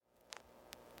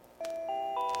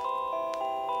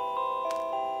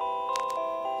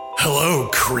Hello,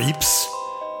 creeps.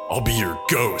 I'll be your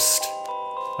ghost.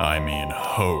 I mean,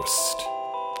 host.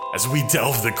 As we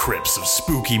delve the crypts of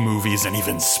spooky movies and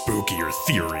even spookier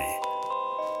theory.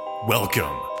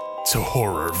 Welcome to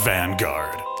Horror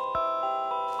Vanguard.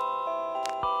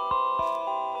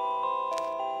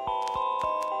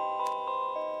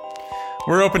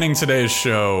 We're opening today's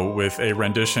show with a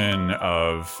rendition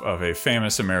of a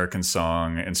famous American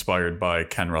song inspired by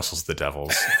Ken Russell's The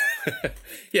Devils.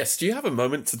 Yes, do you have a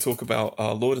moment to talk about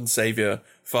our Lord and Savior,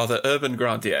 Father Urban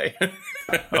Grandier?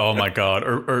 Oh my God.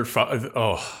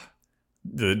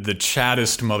 The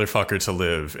chattest motherfucker to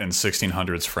live in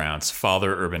 1600s France,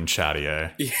 Father Urban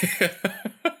Chatier. Yeah.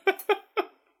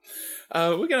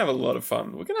 We're going to have a lot of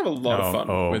fun. We're going to have a lot of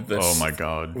fun with this. Oh my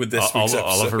God. With this week's episode.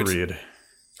 Oliver Reed.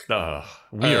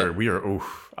 We are.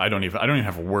 I don't even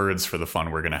have words for the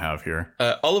fun we're gonna have here.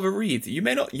 Oliver Reed. You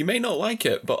may not like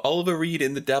it, but Oliver Reed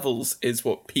in The Devils is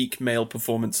what peak male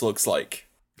performance looks like.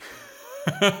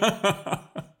 Hello,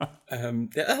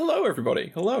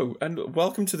 everybody. Hello, and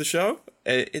welcome to the show.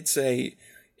 It's a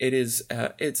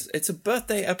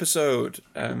birthday episode.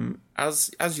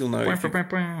 As you'll know,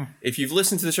 if you've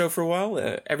listened to the show for a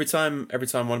while, every time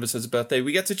one of us has a birthday,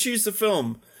 we get to choose the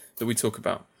film that we talk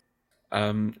about.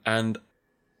 And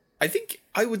I think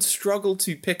I would struggle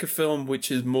to pick a film which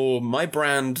is more my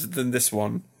brand than this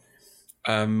one.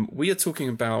 We are talking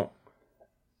about,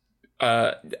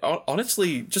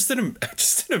 honestly, just an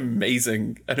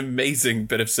amazing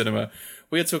bit of cinema.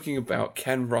 We are talking about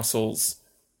Ken Russell's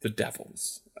The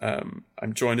Devils. I'm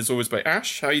joined as always by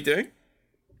Ash. How are you doing?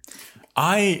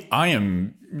 I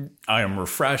am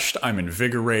refreshed. I'm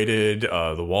invigorated.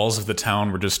 The walls of the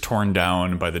town were just torn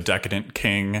down by the decadent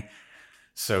king.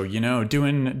 So,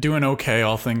 doing okay,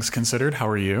 all things considered. How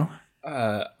are you?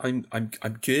 I'm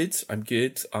good. I'm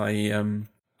good. I'm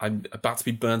about to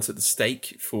be burnt at the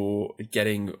stake for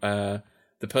getting the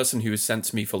person who was sent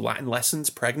to me for Latin lessons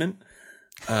pregnant.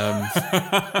 I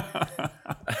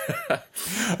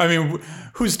mean,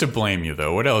 who's to blame you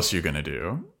though? What else are you gonna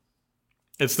do?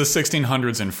 It's the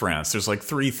 1600s in France. There's like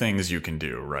 3 things you can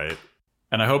do, right?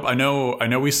 And I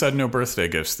know we said no birthday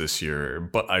gifts this year,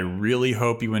 but I really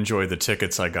hope you enjoy the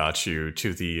tickets I got you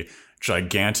to the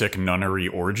gigantic nunnery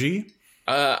orgy.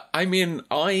 I mean,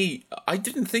 I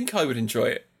didn't think I would enjoy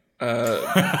it.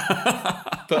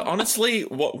 But honestly,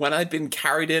 when I'd been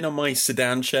carried in on my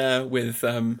sedan chair with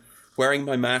wearing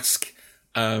my mask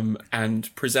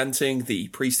and presenting the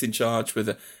priest in charge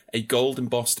with a gold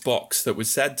embossed box that was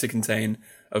said to contain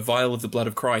a vial of the blood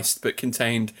of Christ, but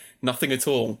contained nothing at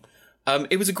all.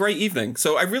 It was a great evening,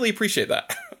 so I really appreciate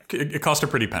that. It cost a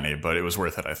pretty penny, but it was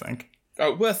worth it, I think.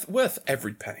 Worth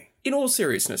every penny. In all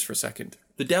seriousness for a second,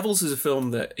 The Devils is a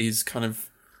film that is kind of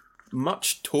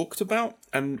much talked about,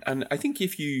 and I think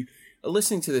if you are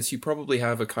listening to this, you probably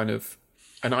have a kind of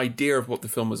an idea of what the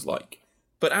film was like.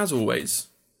 But as always,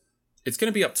 it's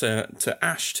going to be up to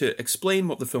Ash to explain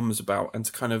what the film is about and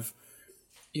to kind of,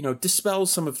 dispel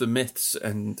some of the myths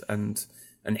and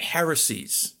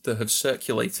heresies that have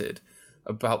circulated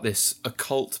about this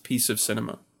occult piece of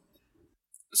cinema.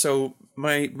 So,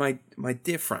 my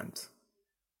dear friend,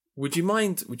 would you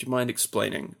mind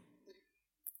explaining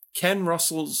Ken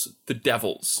Russell's The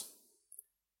Devils?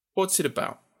 What's it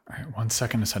about? All right, 1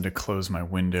 second. I just had to close my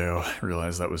window. I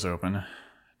realized that was open.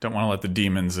 Don't want to let the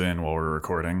demons in while we're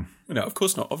recording. No, of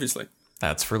course not, obviously.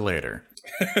 That's for later.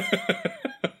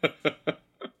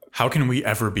 How can we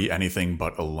ever be anything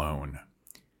but alone?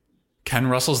 Ken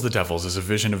Russell's The Devils is a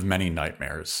vision of many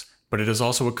nightmares, but it is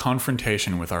also a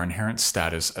confrontation with our inherent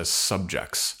status as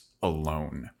subjects,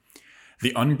 alone.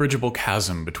 The unbridgeable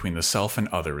chasm between the self and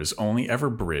other is only ever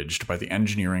bridged by the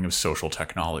engineering of social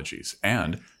technologies,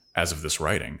 and, as of this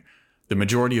writing, the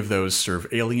majority of those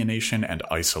serve alienation and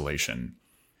isolation.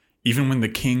 Even when the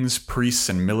kings, priests,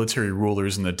 and military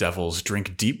rulers in The Devils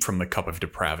drink deep from the cup of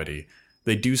depravity,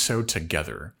 they do so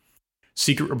together.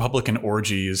 Secret Republican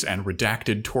orgies and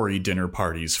redacted Tory dinner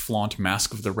parties flaunt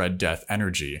Mask of the Red Death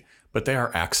energy, but they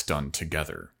are acts done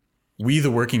together. We, the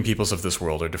working peoples of this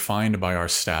world, are defined by our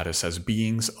status as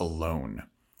beings alone.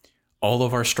 All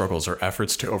of our struggles are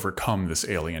efforts to overcome this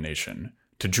alienation,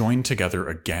 to join together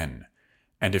again.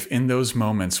 And if in those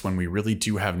moments when we really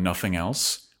do have nothing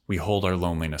else, we hold our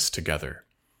loneliness together.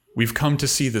 We've come to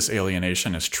see this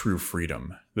alienation as true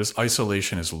freedom, this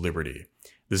isolation as liberty,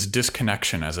 this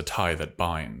disconnection as a tie that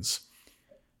binds.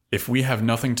 If we have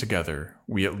nothing together,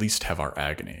 we at least have our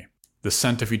agony, the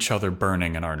scent of each other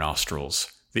burning in our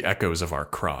nostrils, the echoes of our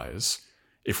cries.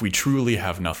 If we truly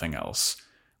have nothing else,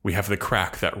 we have the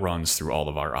crack that runs through all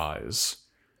of our eyes.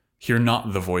 Hear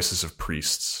not the voices of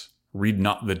priests, read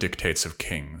not the dictates of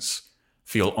kings.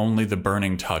 Feel only the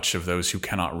burning touch of those who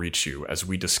cannot reach you as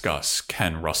we discuss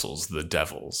Ken Russell's The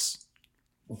Devils.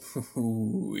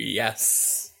 Ooh,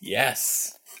 yes.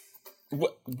 Yes.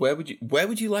 Where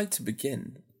would you like to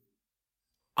begin?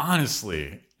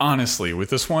 Honestly, with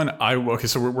this one,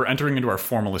 so we're entering into our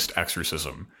formalist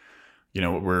exorcism. You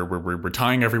know, we're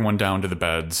tying everyone down to the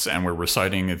beds, and we're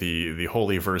reciting the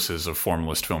holy verses of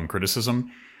formalist film criticism.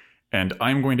 And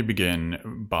I'm going to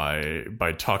begin by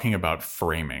talking about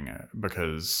framing,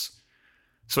 because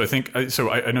I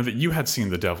know that you had seen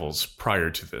The Devils prior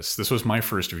to this. This was my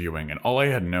first viewing, and all I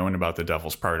had known about The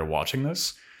Devils prior to watching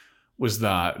this was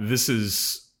that this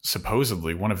is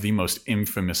supposedly one of the most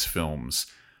infamous films.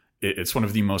 It's one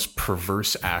of the most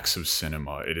perverse acts of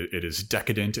cinema. It is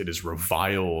decadent. It is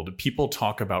reviled. People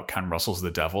talk about Ken Russell's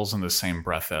The Devils in the same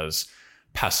breath as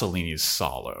Pasolini's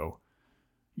Salo.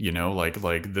 You know,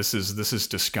 like this is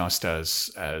discussed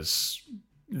as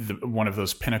one of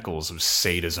those pinnacles of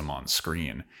sadism on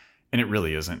screen, and it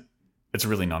really isn't. It's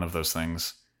really none of those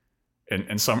things.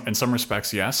 In some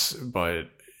respects, yes, but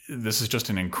this is just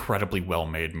an incredibly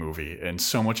well-made movie, and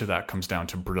so much of that comes down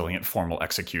to brilliant formal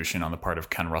execution on the part of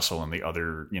Ken Russell and the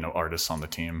other, artists on the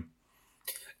team.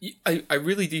 I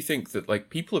really do think that, like,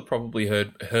 people have probably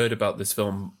heard about this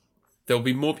film. There'll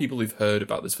be more people who've heard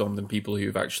about this film than people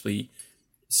who've actually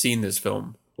seen this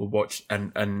film or watched,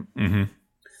 and mm-hmm.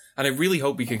 And I really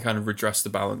hope we can kind of redress the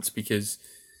balance, because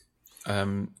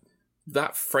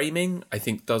that framing, I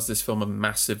think, does this film a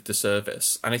massive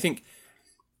disservice, and I think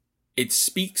it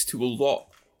speaks to a lot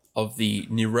of the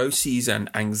neuroses and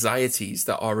anxieties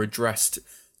that are addressed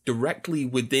directly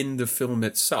within the film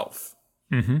itself.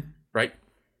 Mm-hmm. Right?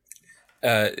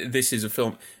 This is a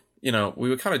film, we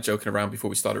were kind of joking around before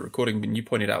we started recording, when you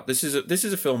pointed out this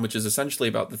is a film which is essentially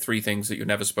about the three things that you're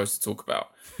never supposed to talk about,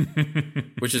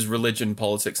 which is religion,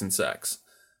 politics, and sex.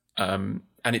 And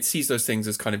it sees those things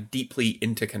as kind of deeply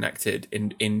interconnected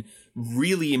in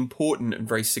really important and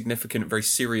very significant, very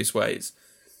serious ways.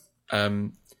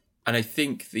 And I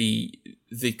think the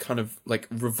kind of like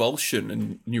revulsion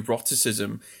and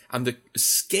neuroticism and the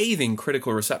scathing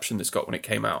critical reception this got when it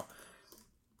came out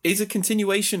is a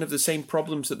continuation of the same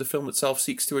problems that the film itself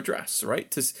seeks to address,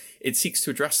 right? It seeks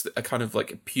to address a kind of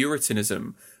like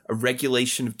puritanism, a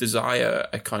regulation of desire,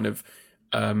 a kind of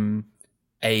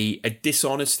a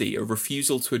dishonesty, a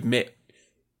refusal to admit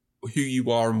who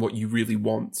you are and what you really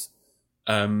want.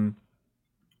 And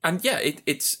yeah,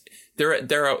 it's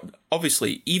there are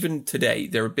obviously, even today,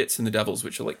 there are bits in The Devils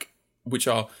which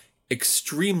are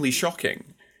extremely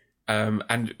shocking,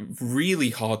 and really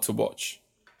hard to watch.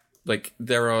 Like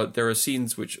there are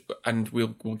scenes which, and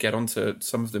we'll get onto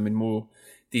some of them in more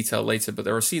detail later, but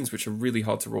there are scenes which are really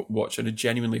hard to watch and are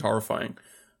genuinely horrifying.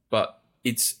 But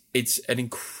it's an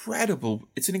incredible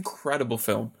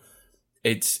film.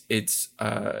 It's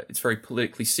very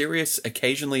politically serious.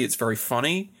 Occasionally, it's very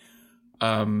funny.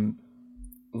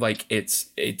 Like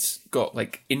it's got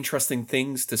like interesting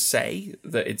things to say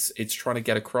that it's trying to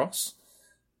get across.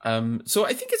 So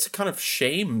I think it's a kind of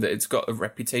shame that it's got a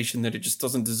reputation that it just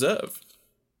doesn't deserve.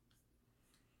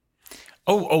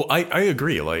 I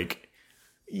agree. Like,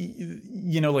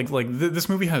 this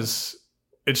movie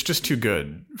it's just too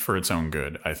good for its own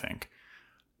good, I think.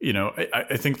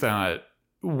 I think that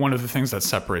one of the things that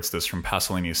separates this from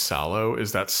Pasolini's Salo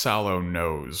is that Salo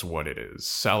knows what it is.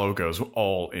 Salo goes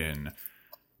all in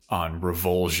on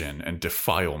revulsion and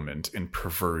defilement and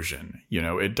perversion.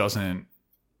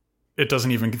 It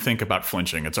doesn't even think about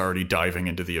flinching. It's already diving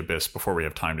into the abyss before we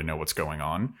have time to know what's going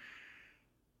on.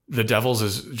 The Devils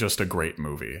is just a great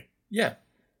movie. Yeah.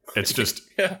 It's just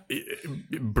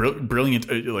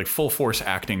brilliant, like full force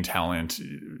acting talent,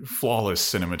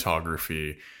 flawless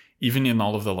cinematography, even in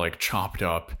all of the like chopped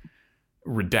up,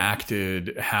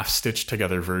 redacted, half stitched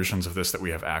together versions of this that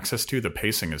we have access to. The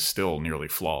pacing is still nearly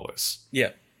flawless.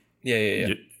 Yeah.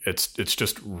 It's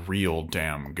just real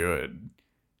damn good.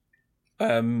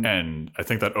 And I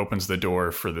think that opens the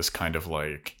door for this kind of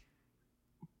like,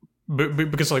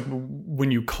 because like when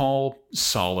you call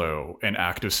Salo an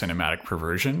act of cinematic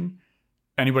perversion,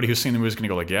 anybody who's seen the movie is going to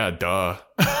go like, yeah, duh.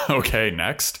 Okay,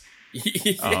 next.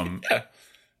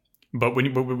 But when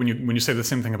you say the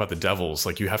same thing about The Devils,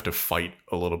 like you have to fight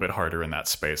a little bit harder in that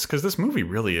space, because this movie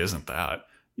really isn't that.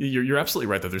 You're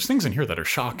absolutely right that there's things in here that are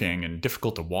shocking and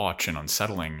difficult to watch and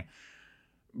unsettling.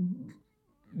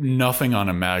 Nothing on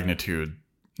a magnitude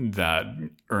that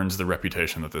earns the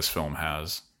reputation that this film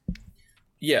has.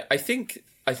 Yeah, I think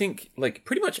like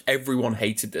pretty much everyone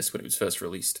hated this when it was first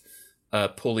released.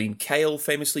 Pauline Kael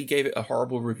famously gave it a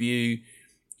horrible review.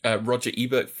 Roger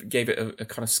Ebert gave it a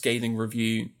kind of scathing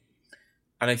review.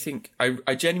 And I think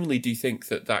I genuinely do think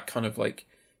that kind of like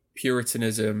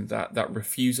puritanism, that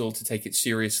refusal to take it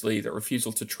seriously, that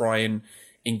refusal to try and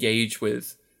engage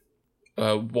with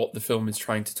what the film is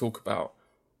trying to talk about,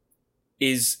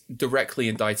 is directly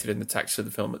indicted in the text of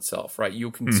the film itself, right?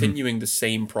 You're continuing the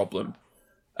same problem.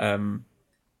 And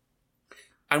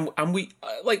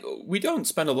we don't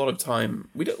spend a lot of time,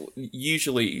 we don't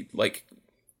usually, like,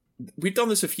 we've done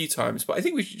this a few times, but I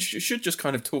think we should just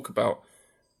kind of talk about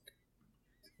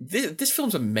this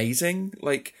film's amazing.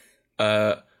 Like,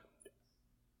 Oliver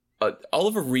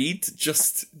Reed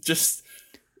just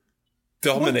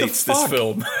dominates this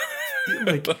film.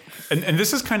 Like, and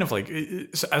this is kind of like,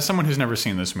 as someone who's never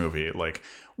seen this movie, like,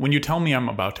 when you tell me I'm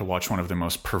about to watch one of the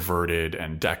most perverted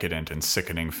and decadent and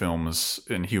sickening films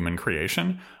in human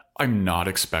creation, I'm not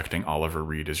expecting Oliver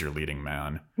Reed as your leading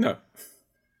man. No.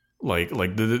 Like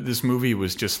this movie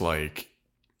was just like,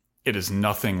 it is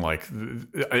nothing like,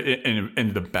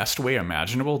 in the best way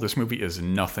imaginable, this movie is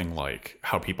nothing like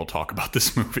how people talk about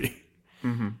this movie.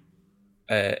 Mm-hmm.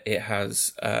 It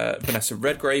has Vanessa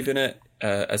Redgrave in it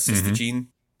as Sister Jean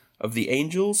of the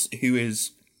Angels, who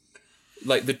is,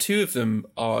 like, the two of them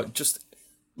are just,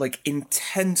 like,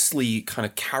 intensely kind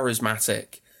of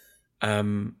charismatic,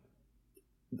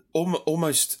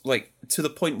 almost, like, to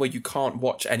the point where you can't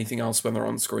watch anything else when they're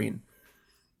on screen.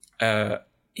 Ken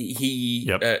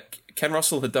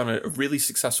Russell had done a really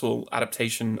successful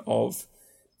adaptation of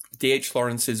D.H.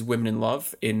 Lawrence's Women in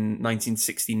Love in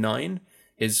 1969,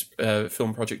 his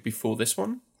film project before this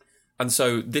one. And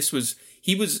so this was,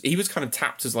 he was kind of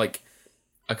tapped as, like,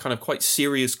 a kind of quite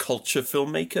serious culture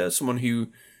filmmaker, someone who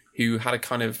had a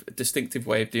kind of distinctive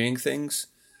way of doing things.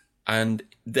 And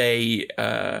they,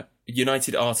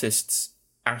 United Artists,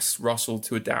 asked Russell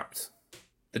to adapt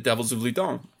The Devils of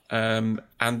Loudun, and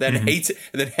then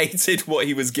hated what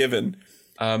he was given.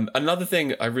 Another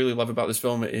thing I really love about this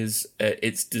film is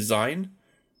its design.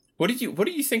 What do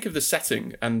you think of the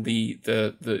setting and the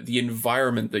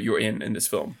environment that you're in this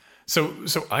film? So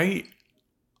I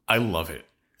love it,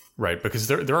 right? Because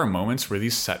there are moments where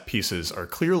these set pieces are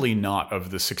clearly not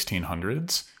of the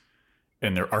 1600s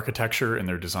in their architecture and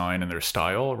their design and their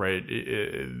style, right?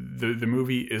 The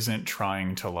movie isn't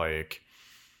trying to, like,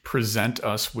 present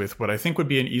us with what I think would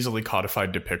be an easily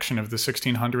codified depiction of the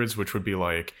 1600s, which would be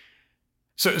like,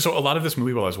 so a lot of this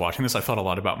movie, while I was watching this, I thought a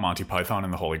lot about Monty Python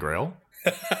and the Holy Grail.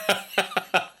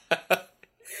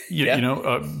 You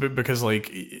know, because, like,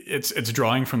 it's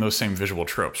drawing from those same visual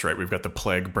tropes, right? We've got the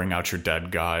plague, bring out your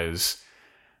dead guys,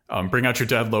 bring out your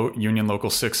dead, Union Local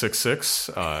 666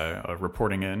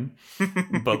 reporting in.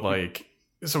 But, like,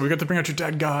 so we got to bring out your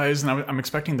dead guys, and I'm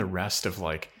expecting the rest of,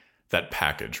 like, that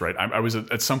package, right? I was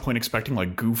at some point expecting,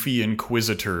 like, goofy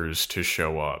inquisitors to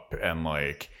show up, and,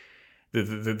 like,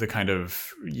 the kind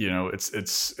of, you know, it's the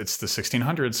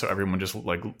 1600s, so everyone just,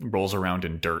 like, rolls around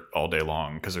in dirt all day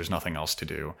long because there's nothing else to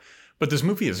do. But this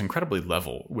movie is incredibly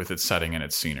level with its setting and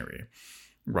its scenery,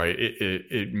 right?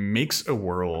 It makes a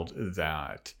world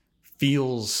that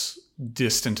feels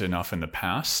distant enough in the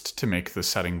past to make the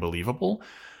setting believable,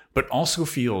 but also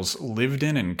feels lived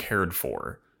in and cared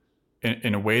for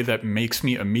in a way that makes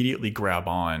me immediately grab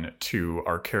on to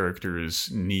our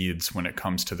characters' needs when it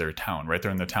comes to their town, right?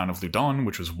 They're in the town of Loudun,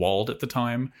 which was walled at the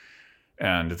time,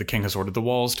 and the king has ordered the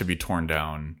walls to be torn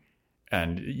down.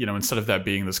 And, you know, instead of that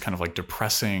being this kind of, like,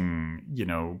 depressing, you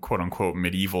know, quote unquote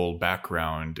medieval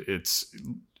background, it's,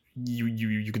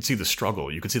 you could see the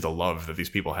struggle, you could see the love that these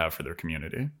people have for their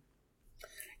community.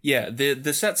 Yeah,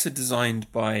 the sets are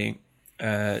designed by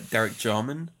Derek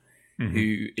Jarman,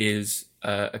 who is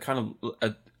a kind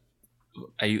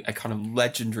of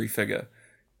legendary figure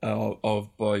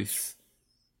of both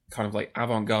kind of, like,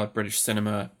 avant-garde British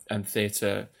cinema and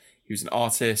theatre. He was an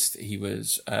artist. He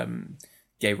was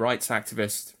gay rights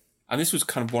activist, and this was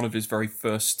kind of one of his very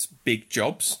first big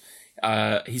jobs.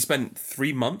 He spent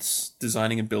 3 months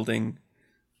designing and building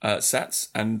sets,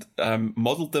 and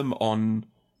modeled them on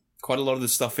quite a lot of the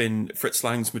stuff in Fritz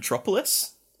Lang's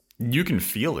Metropolis. You can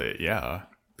feel it, yeah.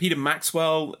 Peter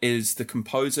Maxwell is the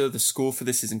composer. The score for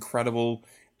this is incredible.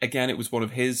 Again, it was one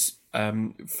of his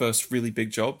first really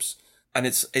big jobs, and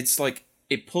it's like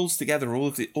it pulls together all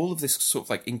of this sort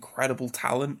of, like, incredible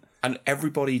talent, and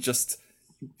everybody just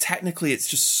technically it's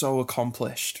just so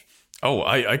accomplished. Oh,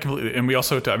 I completely, and we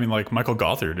also, I mean, like, Michael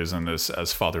Gothard is in this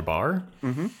as Father Barr.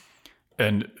 Mm-hmm.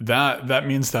 And that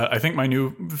means that I think my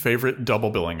new favorite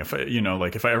double billing, if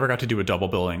I ever got to do a double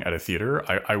billing at a theater,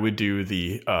 I would do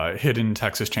the Hidden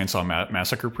Texas Chainsaw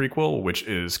Massacre prequel, which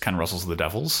is Ken Russell's The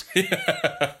Devils.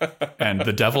 And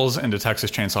The Devils and the Texas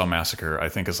Chainsaw Massacre, I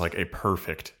think, is, like, a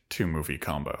perfect 2-movie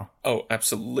combo. Oh,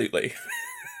 absolutely.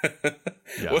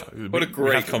 Yeah, what a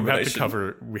great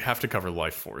combination. We have to cover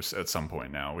Life Force at some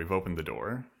point now. We've opened the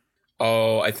door.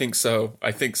 Oh, I think so.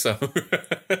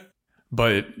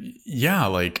 But yeah,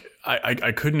 like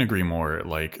I couldn't agree more.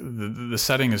 Like the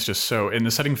setting is just so, and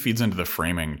the setting feeds into the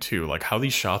framing too. Like how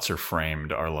these shots are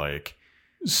framed are like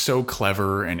so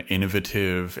clever and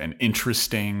innovative and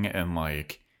interesting, and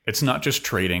like it's not just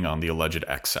trading on the alleged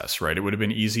excess, right? It would have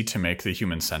been easy to make the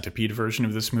Human Centipede version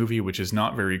of this movie, which is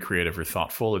not very creative or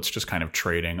thoughtful. It's just kind of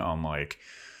trading on like,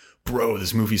 bro,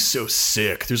 this movie's so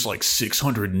sick. There's like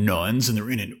 600 nuns and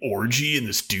they're in an orgy and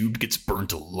this dude gets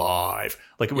burnt alive.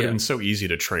 Like it would have been so easy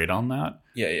to trade on that.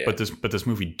 Yeah. But this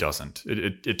movie doesn't.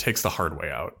 It takes the hard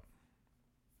way out.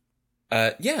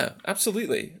 Yeah,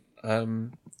 absolutely.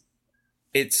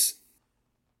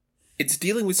 It's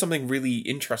dealing with something really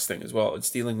interesting as well.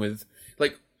 It's dealing with,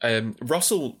 like,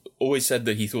 Russell always said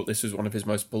that he thought this was one of his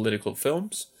most political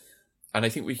films. And I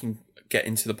think we can get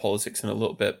into the politics in a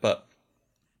little bit, but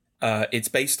it's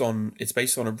based on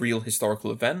a real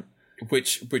historical event,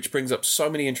 which brings up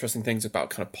so many interesting things about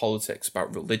kind of politics,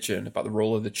 about religion, about the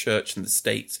role of the church and the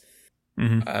state.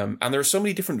 Mm-hmm. And there are so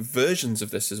many different versions of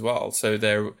this as well. So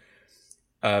there,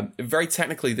 very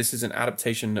technically, this is an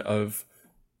adaptation of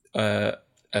a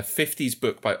 50s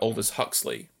book by Aldous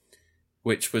Huxley,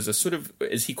 which was a sort of,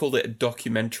 as he called it, a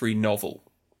documentary novel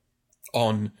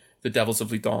on the Devils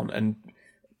of Loudun. And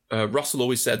Russell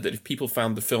always said that if people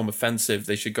found the film offensive,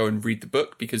 they should go and read the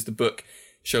book, because the book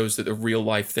shows that the real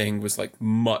life thing was like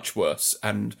much worse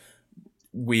and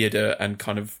weirder and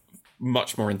kind of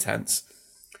much more intense.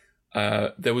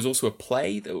 There was also a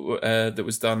play that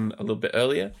was done a little bit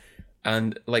earlier,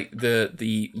 and like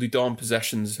the Loudun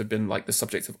possessions have been like the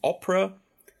subject of opera.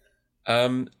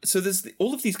 So there's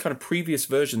all of these kind of previous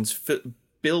versions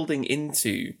building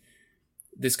into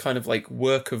this kind of like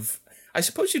work of, I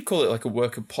suppose you'd call it like a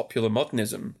work of popular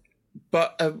modernism,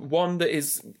 but one that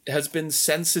has been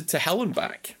censored to hell and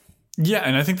back. Yeah,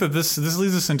 and I think that this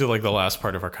leads us into like the last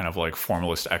part of our kind of like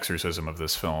formalist exorcism of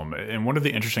this film. And one of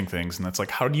the interesting things, and that's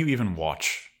like, how do you even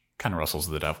watch Ken Russell's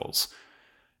The Devils?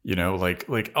 You know,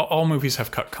 like all movies have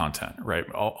cut content, right?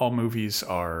 All movies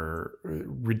are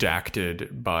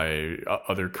redacted by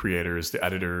other creators, the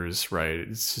editors, right?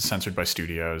 It's censored by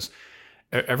studios.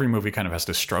 Every movie kind of has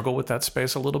to struggle with that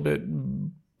space a little bit,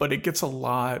 but it gets a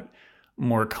lot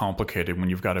more complicated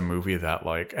when you've got a movie that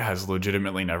like has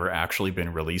legitimately never actually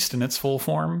been released in its full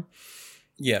form.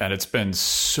 Yeah. And it's been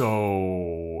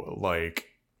so like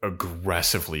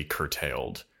aggressively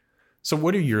curtailed. So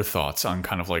what are your thoughts on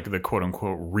kind of like the quote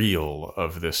unquote real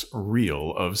of this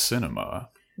reel of cinema?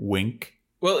 Wink.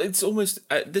 Well, it's almost,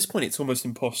 at this point, it's almost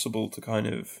impossible to kind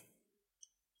of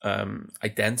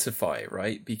identify,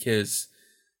 right? Because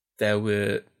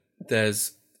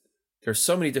there's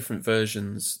so many different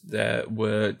versions. There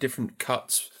were different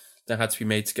cuts that had to be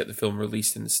made to get the film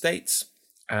released in the States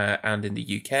and in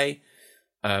the UK.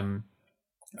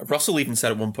 Russell even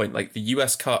said at one point, like the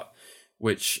US cut,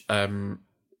 which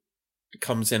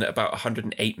comes in at about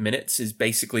 108 minutes, is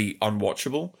basically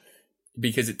unwatchable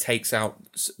because it takes out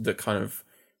the kind of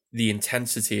the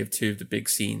intensity of two of the big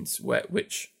scenes,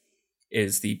 which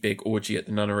is the big orgy at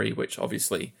the nunnery, which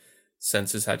obviously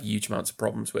censors had huge amounts of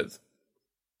problems with.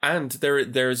 And there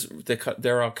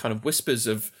are kind of whispers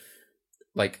of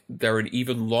like there are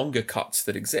even longer cuts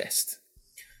that exist.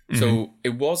 Mm-hmm. So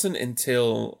it wasn't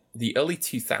until the early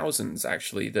 2000s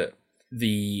actually that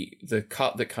the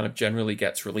cut that kind of generally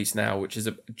gets released now, which is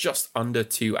just under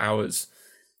 2 hours,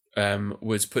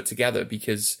 was put together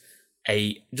because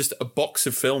just a box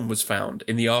of film was found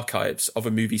in the archives of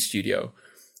a movie studio,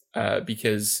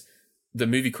 because the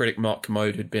movie critic Mark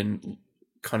Kermode had been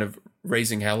kind of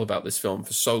raising hell about this film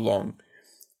for so long,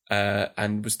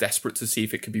 and was desperate to see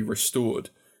if it could be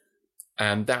restored.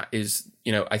 And that is,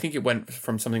 I think it went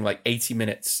from something like 80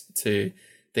 minutes to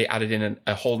they added in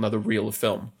a whole nother reel of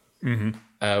film.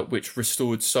 Mm-hmm. Which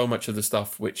restored so much of the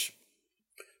stuff which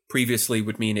previously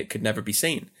would mean it could never be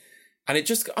seen. And it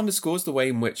just underscores the way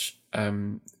in which,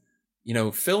 film,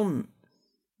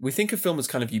 we think of film as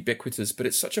kind of ubiquitous, but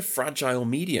it's such a fragile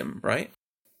medium, right?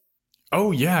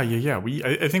 Oh, yeah.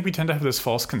 I think we tend to have this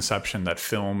false conception that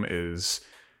film is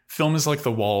like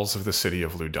the walls of the city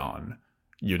of Loudun.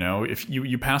 If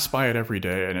you pass by it every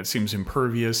day and it seems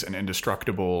impervious and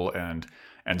indestructible and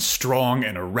strong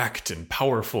and erect and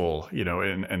powerful,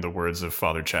 in the words of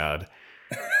Father Chad.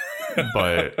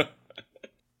 But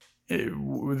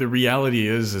the reality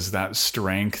is that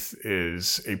strength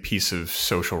is a piece of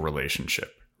social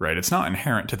relationship, right? It's not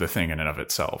inherent to the thing in and of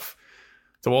itself.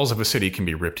 The walls of a city can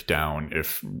be ripped down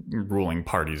if ruling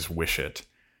parties wish it.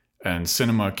 And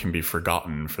cinema can be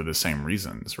forgotten for the same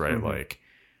reasons, right? Mm-hmm. Like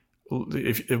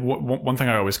one thing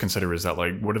I always consider is that,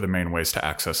 like, what are the main ways to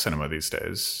access cinema these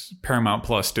days? Paramount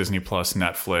Plus, Disney Plus,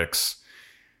 Netflix,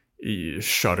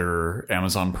 Shudder,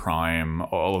 Amazon Prime,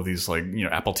 all of these, like,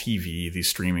 Apple TV, these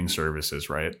streaming services,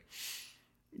 right?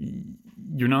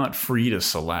 You're not free to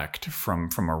select from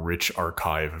a rich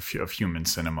archive of human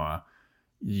cinema.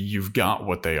 You've got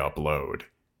what they upload,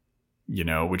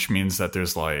 which means that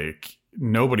there's like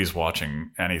nobody's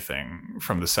watching anything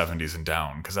from the 70s and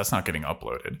down because that's not getting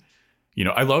uploaded.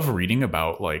 I love reading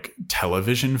about like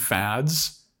television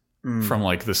fads from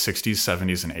like the 60s,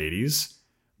 70s, and 80s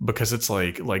because it's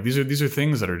like these are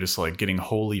things that are just like getting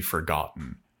wholly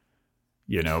forgotten.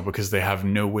 Because they have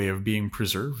no way of being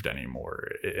preserved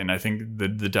anymore. And I think the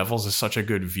Devils is such a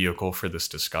good vehicle for this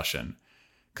discussion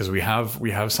because we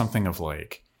have something of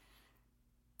like,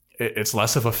 it's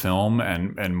less of a film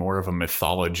and more of a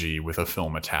mythology with a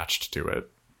film attached to it.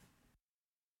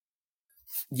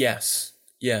 Yes.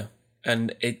 Yeah.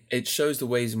 And it shows the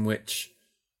ways in which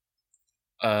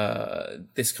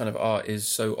this kind of art is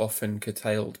so often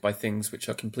curtailed by things which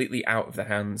are completely out of the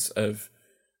hands of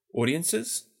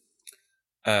audiences.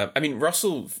 I mean,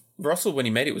 Russell, when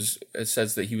he made it,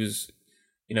 says that he was,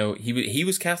 he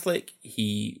was Catholic.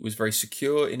 He was very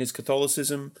secure in his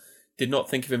Catholicism. Did not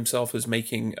think of himself as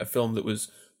making a film that was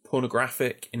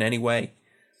pornographic in any way.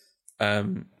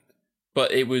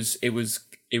 But it was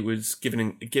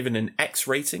given an X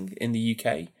rating in the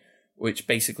UK, which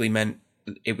basically meant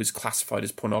it was classified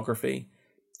as pornography.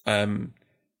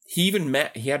 He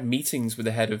had meetings with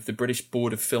the head of the British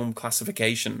Board of Film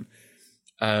Classification.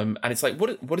 And it's like,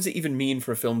 what does it even mean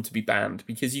for a film to be banned?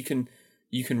 Because you can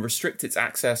restrict its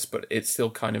access, but it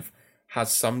still kind of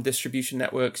has some distribution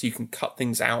networks. You can cut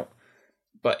things out,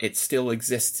 but it still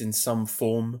exists in some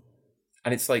form.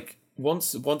 And it's like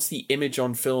once the image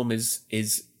on film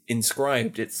is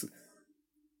inscribed, it's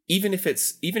even if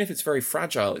it's very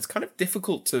fragile, it's kind of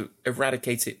difficult to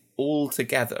eradicate it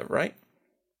altogether, right?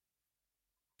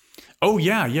 Oh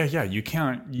yeah. You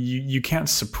can't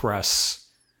suppress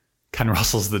Ken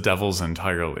Russell's The Devils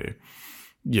entirely.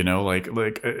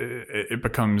 It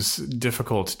becomes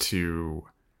difficult to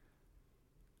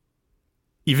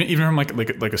even from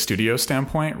like a studio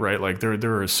standpoint, right? Like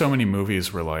there are so many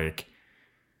movies where like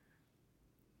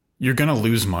you're gonna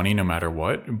lose money no matter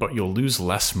what, but you'll lose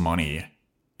less money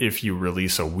if you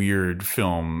release a weird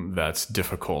film that's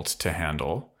difficult to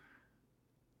handle.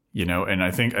 And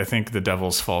I think The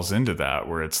Devils falls into that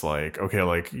where it's like, okay,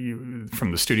 like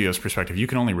from the studio's perspective, you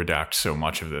can only redact so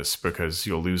much of this because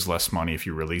you'll lose less money if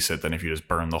you release it than if you just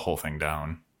burn the whole thing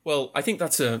down. Well, I think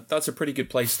that's a pretty good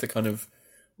place to kind of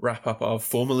wrap up our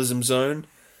formalism zone.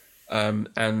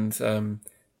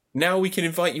 Now we can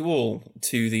invite you all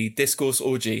to the Discourse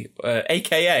Orgy,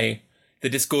 aka the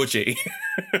Disgorgy.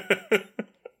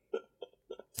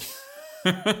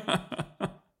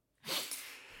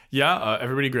 Yeah,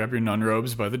 everybody grab your nun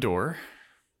robes by the door.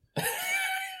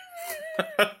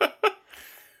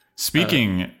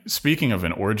 Speaking of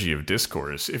an orgy of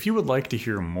discourse, if you would like to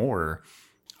hear more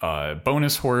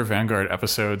bonus Horror Vanguard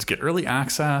episodes, get early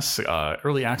access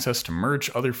to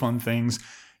merch, other fun things,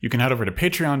 you can head over to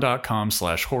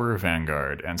patreon.com/Horror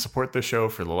Vanguard and support the show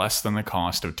for less than the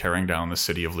cost of tearing down the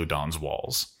city of Ludon's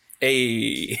walls.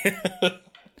 Hey.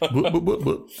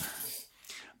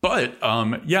 But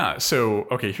yeah, so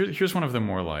okay, here's one of the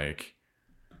more like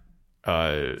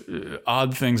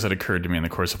odd things that occurred to me in the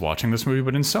course of watching this movie.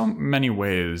 But in so many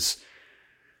ways,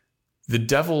 the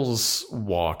Devils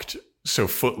walked so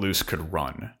Footloose could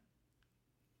run,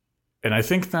 and I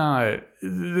think that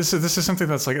this is something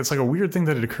that's like, it's like a weird thing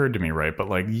that had occurred to me, right? But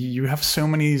like you have so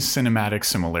many cinematic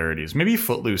similarities. Maybe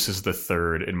Footloose is the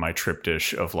third in my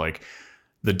triptych of like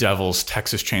the Devils,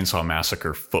 Texas Chainsaw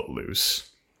Massacre, Footloose.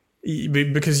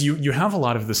 Because you have a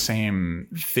lot of the same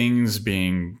things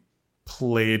being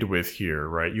played with here,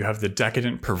 right? You have the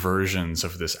decadent perversions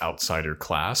of this outsider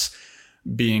class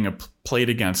being played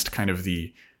against kind of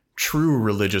the true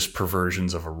religious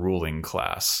perversions of a ruling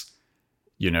class.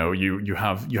 You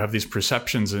have these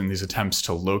perceptions and these attempts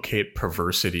to locate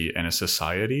perversity in a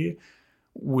society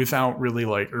without really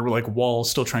like Wall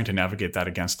still trying to navigate that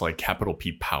against like capital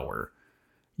P power.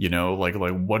 Like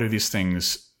what are these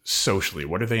things socially?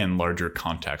 What are they in larger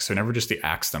context? They're never just the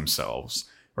acts themselves,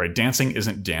 right? Dancing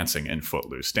isn't dancing in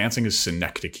Footloose. Dancing is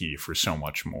synecdoche for so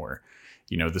much more.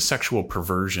 The sexual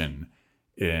perversion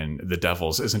in The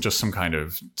Devils isn't just some kind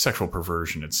of sexual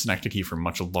perversion. It's synecdoche for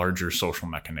much larger social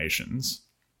machinations.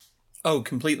 Oh,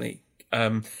 completely.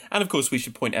 And of course, we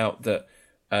should point out that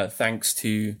thanks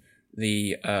to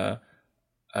the kind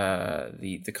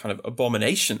of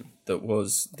abomination that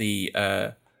was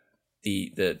the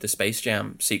Space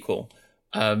Jam sequel,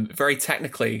 Very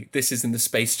technically, this is in the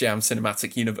Space Jam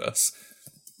cinematic universe.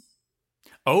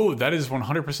 Oh, that is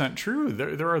 100% true.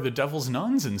 There are the Devil's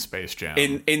Nuns in Space Jam.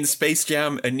 In Space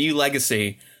Jam, A New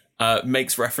Legacy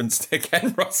makes reference to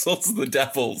Ken Russell's The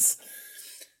Devils.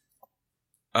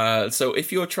 So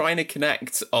if you're trying to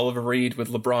connect Oliver Reed with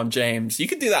LeBron James, you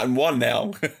can do that in one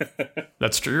now.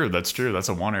 That's true. That's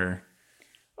a oneer.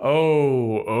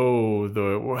 Oh,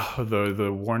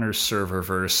 the Warner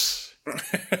serververse.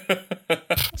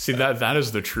 See, that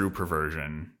is the true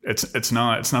perversion. It's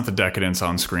not the decadence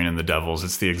on screen in the Devils.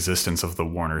 It's the existence of the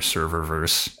Warner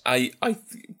serververse.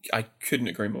 I couldn't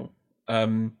agree more.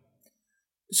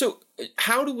 So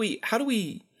how do we?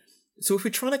 So if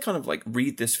we're trying to kind of like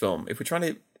read this film, if we're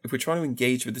trying to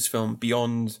engage with this film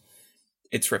beyond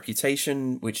its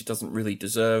reputation, which it doesn't really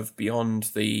deserve,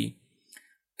 beyond the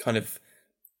kind of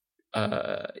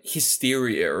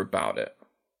hysteria about it,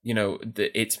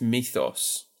 its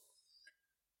mythos.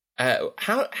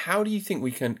 How do you think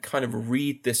we can kind of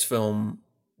read this film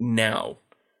now?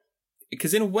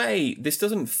 Because in a way, this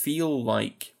doesn't feel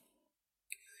like.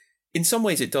 In some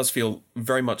ways, it does feel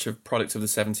very much a product of the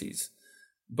 70s.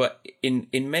 But in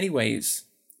many ways,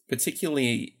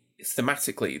 particularly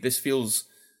thematically, this feels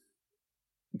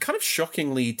kind of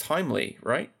shockingly timely,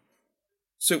 right?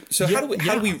 So how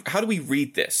do we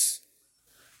read this?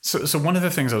 So one of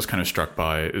the things I was kind of struck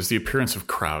by is the appearance of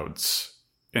crowds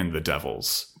in The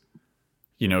Devils.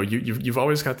 You've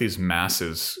always got these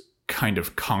masses kind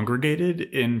of congregated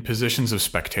in positions of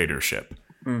spectatorship.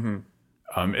 Mm-hmm.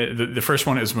 The first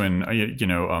one is when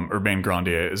Urbain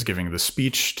Grandier is giving the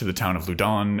speech to the town of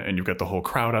Loudun, and you've got the whole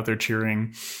crowd out there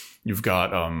cheering. You've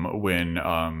got when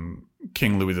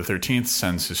King Louis XIII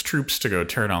sends his troops to go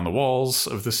tear down the walls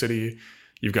of the city.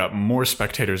 You've got more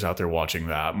spectators out there watching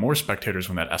that. More spectators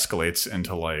when that escalates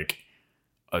into like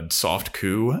a soft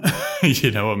coup,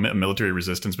 a military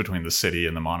resistance between the city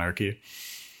and the monarchy.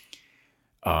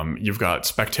 You've got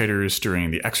spectators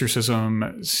during the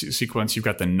exorcism sequence. You've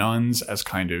got the nuns as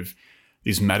kind of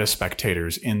these meta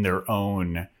spectators in their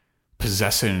own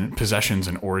possessions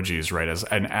and orgies, right? As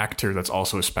an actor that's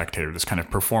also a spectator, this kind of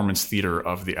performance theater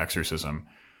of the exorcism.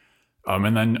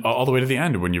 And then all the way to the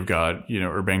end when you've got,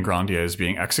 Urbain Grandier is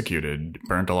being executed,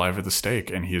 burnt alive at the stake.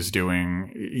 And he's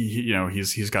doing,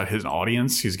 he's got his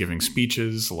audience. He's giving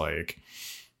speeches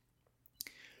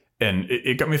and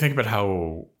it got me thinking about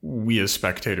how we as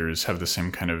spectators have the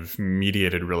same kind of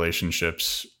mediated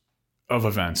relationships of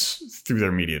events through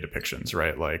their media depictions,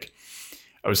 right? Like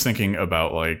I was thinking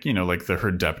about like the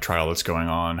Heard Depp trial that's going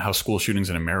on, how school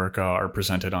shootings in America are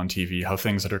presented on TV, how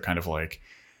things that are kind of like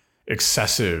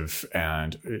excessive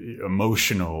and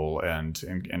emotional and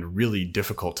really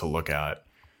difficult to look at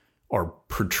are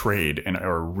portrayed and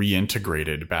are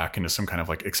reintegrated back into some kind of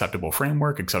like acceptable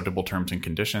framework, acceptable terms and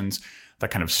conditions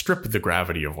that kind of strip the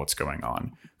gravity of what's going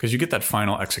on. Because you get that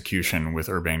final execution with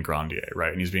Urbain Grandier,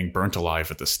 right? And he's being burnt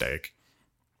alive at the stake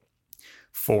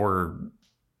for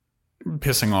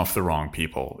pissing off the wrong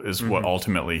people is what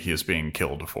ultimately he is being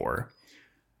killed for.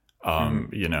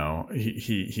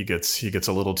 He gets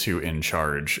a little too in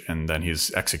charge and then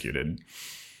he's executed.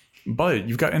 But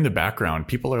you've got in the background,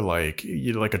 people are like,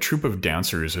 like a troupe of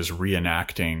dancers is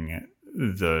reenacting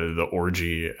the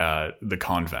orgy at the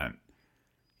convent.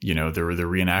 They're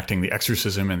reenacting the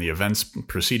exorcism and the events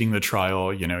preceding the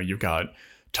trial. You've got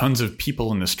tons of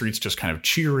people in the streets just kind of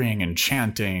cheering and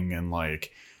chanting and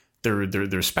like they're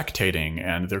spectating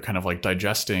and they're kind of like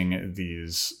digesting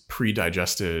these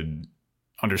pre-digested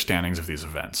understandings of these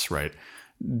events, right?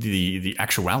 The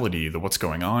actuality, what's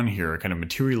going on here, a kind of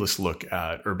materialist look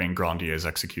at Urbain Grandier's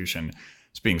execution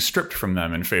is being stripped from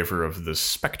them in favor of this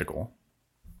spectacle.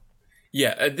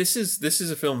 Yeah, this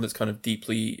is a film that's kind of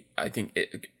deeply, I think,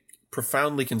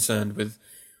 profoundly concerned with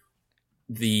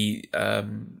the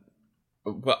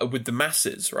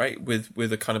masses, right?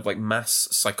 With a kind of like mass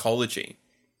psychology,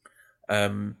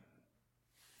 and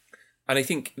I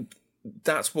think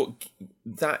that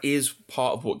is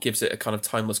part of what gives it a kind of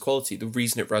timeless quality. The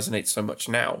reason it resonates so much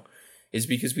now is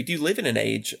because we do live in an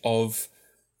age of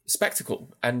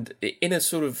spectacle, and in a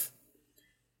sort of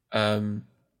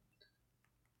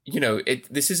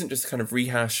this isn't just a kind of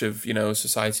rehash of, a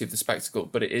society of the spectacle,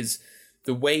 but it is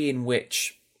the way in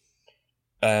which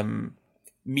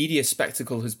media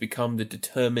spectacle has become the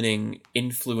determining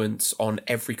influence on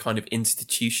every kind of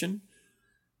institution.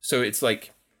 So it's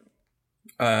like,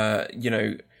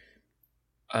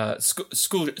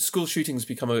 school shootings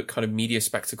become a kind of media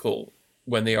spectacle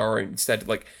when they are instead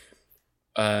like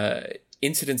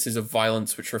incidences of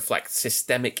violence which reflect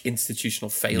systemic institutional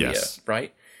failure, yes.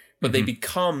 Right? But they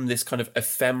become this kind of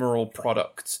ephemeral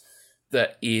product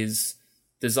that is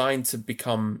designed to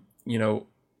become,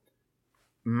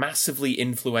 massively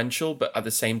influential, but at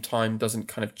the same time doesn't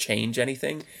kind of change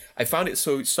anything. I found it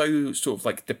so sort of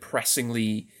like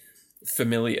depressingly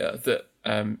familiar that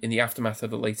in the aftermath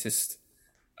of the latest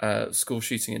school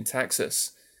shooting in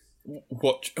Texas,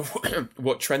 what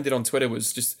trended on Twitter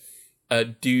was just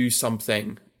do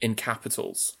something in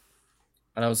capitals.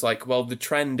 And I was like, well, the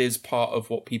trend is part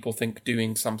of what people think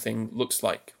doing something looks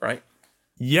like, right?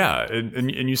 Yeah, and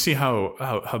you see how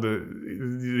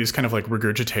these kind of like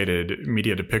regurgitated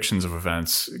media depictions of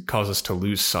events cause us to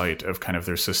lose sight of kind of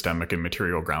their systemic and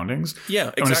material groundings.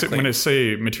 Yeah, exactly. When I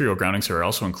say material groundings here, I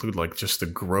also include like just the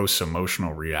gross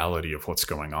emotional reality of what's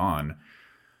going on.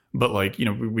 But like,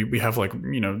 we have like,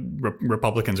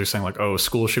 Republicans are saying like, oh,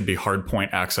 school should be hard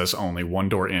point access only, one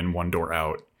door in, one door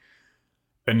out.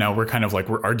 And now we're kind of like,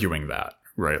 we're arguing that.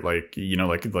 Right, like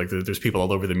like there's people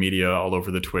all over the media, all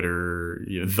over the Twitter,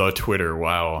 the Twitter,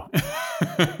 wow,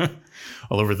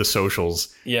 all over the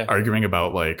socials, arguing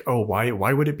about like, oh,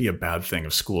 why would it be a bad thing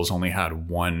if schools only had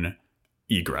one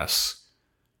egress?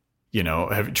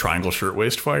 Have Triangle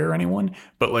Shirtwaist fire anyone?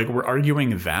 But like we're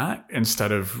arguing that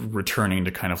instead of returning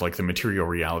to kind of like the material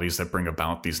realities that bring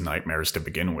about these nightmares to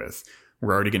begin with.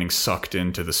 We're already getting sucked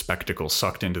into the spectacle,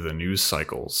 sucked into the news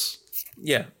cycles.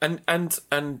 Yeah, and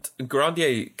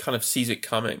Grandier kind of sees it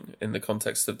coming in the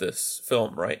context of this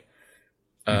film, right?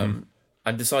 And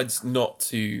decides not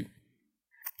to,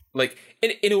 like,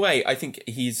 in a way, I think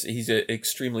he's an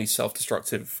extremely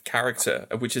self-destructive character,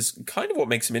 which is kind of what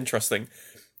makes him interesting,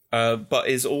 but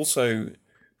is also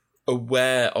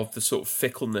aware of the sort of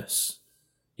fickleness.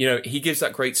 He gives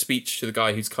that great speech to the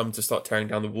guy who's come to start tearing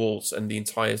down the walls, and the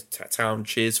entire town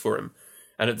cheers for him,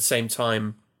 and at the same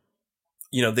time,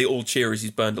 they all cheer as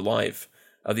he's burned alive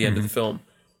at the end of the film.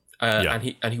 And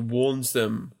he warns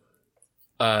them,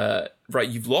 right,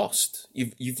 you've lost.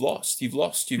 You've lost. You've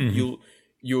lost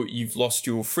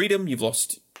your freedom, you've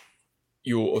lost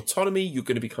your autonomy, you're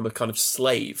going to become a kind of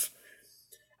slave.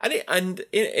 And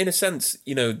in a sense,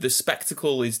 the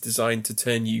spectacle is designed to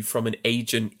turn you from an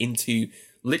agent into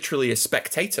literally a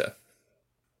spectator.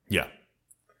 Yeah.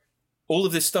 All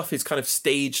of this stuff is kind of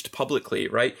staged publicly,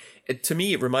 right? To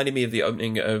me, it reminded me of the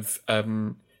opening of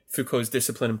Foucault's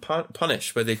Discipline and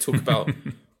Punish, where they talk about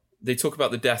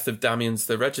the death of Damiens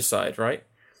the regicide, right?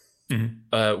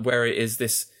 Where it is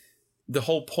this. The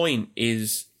whole point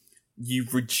is you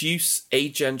reduce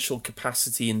agential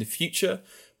capacity in the future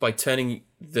by turning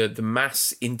the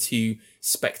mass into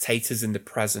spectators in the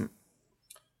present,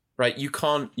 right? You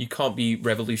can't be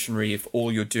revolutionary if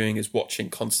all you're doing is watching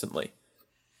constantly.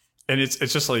 And it's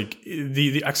just like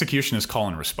the execution is call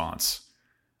and response.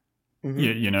 So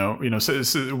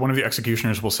one of the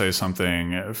executioners will say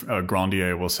something,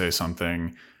 Grandier will say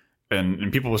something,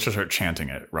 and people will just start chanting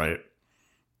it, right?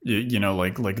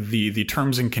 Like the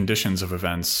terms and conditions of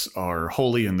events are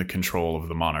wholly in the control of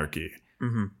the monarchy,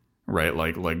 right?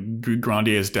 Like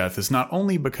Grandier's death is not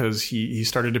only because he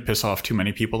started to piss off too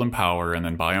many people in power, and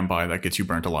then by and by that gets you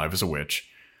burnt alive as a witch,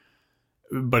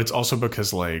 but it's also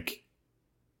because like.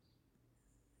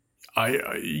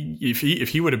 If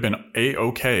he would have been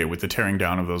okay with the tearing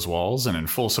down of those walls and in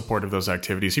full support of those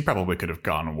activities, he probably could have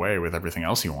gone away with everything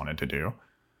else he wanted to do.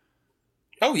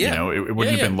 Oh yeah, it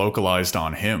wouldn't have been localized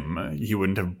on him. He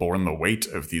wouldn't have borne the weight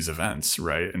of these events,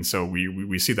 right? And so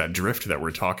we see that drift that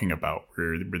we're talking about,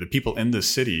 where the people in the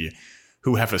city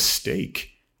who have a stake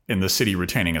in the city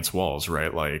retaining its walls,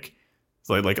 right? Like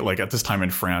at this time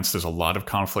in France, there's a lot of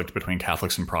conflict between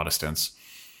Catholics and Protestants.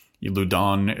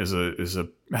 Loudun is a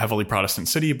heavily Protestant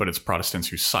city, but it's Protestants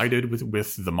who sided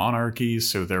with the monarchy,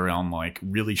 so they're on like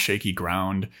really shaky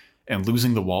ground, and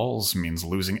losing the walls means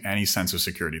losing any sense of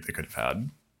security they could have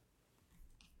had.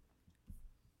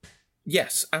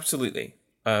 Yes, absolutely.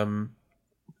 It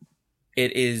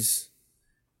is.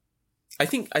 I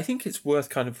think it's worth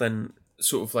kind of then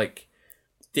sort of like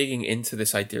digging into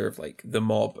this idea of like the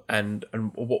mob and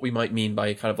what we might mean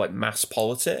by kind of like mass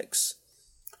politics.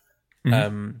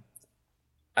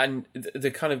 And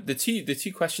the kind of the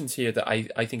two questions here that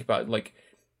I think about like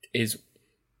is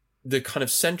the kind of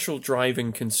central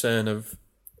driving concern of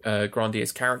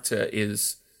Grandier's character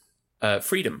is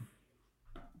freedom.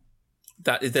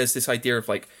 That there's this idea of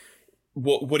like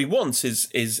what he wants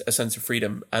is a sense of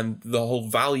freedom, and the whole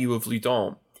value of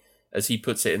Loudun, as he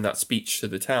puts it in that speech to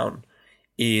the town,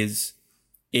 is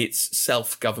its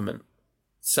self-government,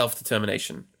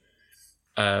 self-determination.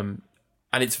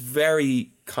 And it's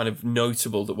very kind of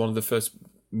notable that one of the first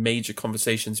major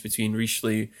conversations between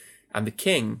Richelieu and the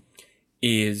king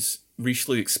is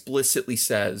Richelieu explicitly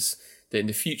says that in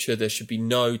the future there should be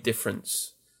no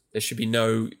difference. There should be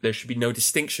no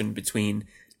distinction between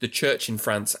the church in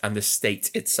France and the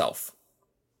state itself,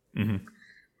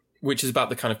 which is about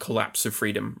the kind of collapse of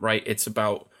freedom, right? It's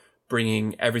about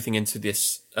bringing everything into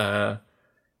this.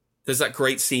 There's that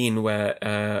great scene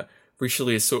where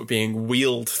Richelieu is sort of being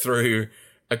wheeled through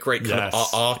a great kind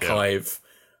of archive.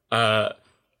 Yeah.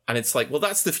 And it's like, well,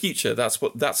 that's the future.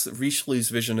 That's Richelieu's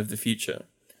vision of the future.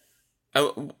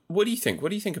 What do you think? What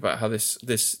do you think about how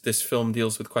this film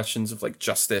deals with questions of like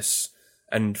justice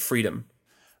and freedom?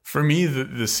 For me,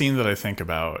 the scene that I think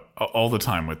about all the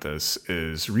time with this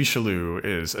is Richelieu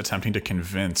is attempting to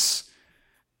convince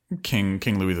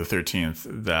King Louis XIII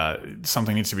that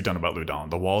something needs to be done about Loudun.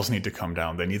 The walls need to come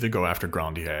down. They need to go after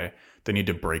Grandier. They need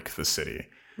to break the city.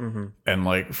 Mm-hmm. And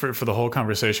like for the whole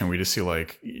conversation, we just see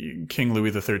like King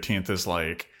Louis XIII is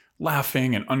like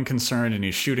laughing and unconcerned, and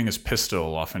he's shooting his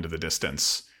pistol off into the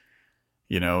distance,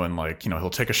 and like, he'll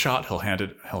take a shot, he'll hand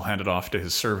it off to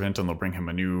his servant, and they'll bring him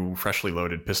a new freshly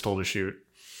loaded pistol to shoot.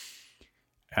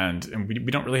 And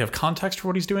we don't really have context for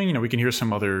what he's doing. We can hear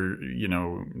some other,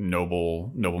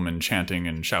 noblemen chanting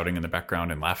and shouting in the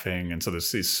background and laughing. And so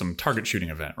there's some target shooting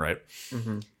event, right?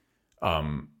 Mm-hmm.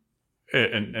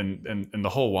 And the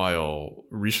whole while,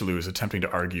 Richelieu is attempting to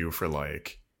argue for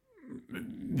like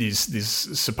these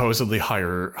supposedly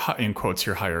higher, in quotes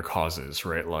here, higher causes,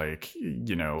 right? Like,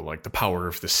 like the power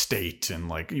of the state and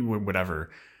like whatever.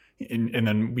 And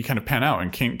then we kind of pan out,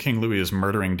 and King Louis is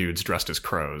murdering dudes dressed as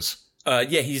crows.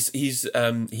 He's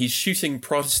shooting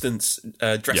Protestants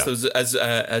dressed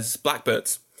as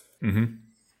blackbirds. Mm-hmm.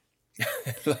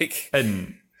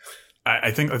 And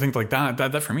I think like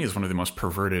that for me is one of the most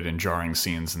perverted and jarring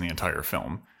scenes in the entire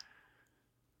film.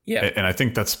 Yeah, and I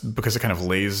think that's because it kind of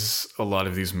lays a lot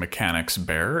of these mechanics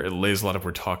bare. It lays a lot of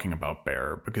we're talking about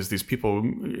bare, because these people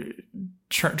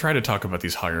try to talk about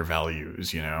these higher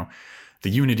values, the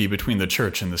unity between the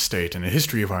church and the state and the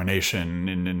history of our nation,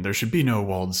 and there should be no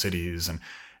walled cities. And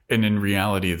in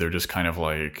reality, they're just kind of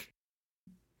like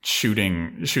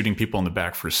shooting people in the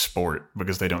back for sport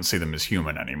because they don't see them as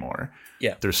human anymore.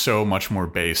 Yeah. They're so much more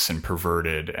base and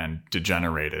perverted and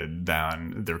degenerated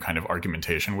than their kind of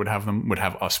argumentation would have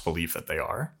us believe that they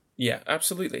are. Yeah,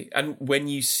 absolutely. And when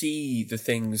you see the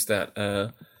things that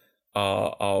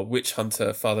our witch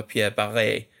hunter, Father Pierre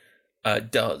Barret,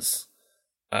 does,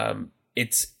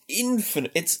 it's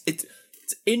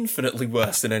infinitely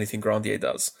worse than anything Grandier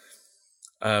does,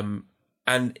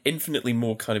 and infinitely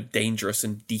more kind of dangerous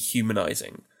and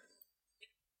dehumanizing.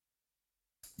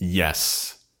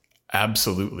 Yes,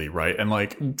 absolutely right. And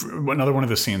like another one of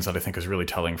the scenes that I think is really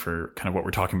telling for kind of what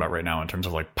we're talking about right now in terms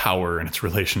of like power and its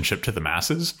relationship to the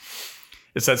masses,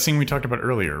 it's that scene we talked about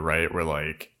earlier, right? Where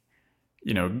like,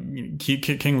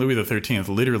 King Louis XIII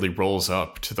literally rolls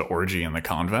up to the orgy in the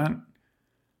convent.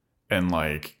 And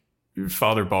like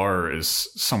Father Barre is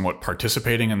somewhat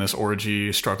participating in this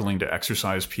orgy, struggling to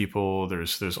exorcise people.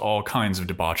 There's all kinds of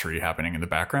debauchery happening in the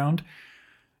background.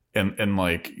 And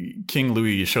like King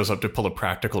Louis shows up to pull a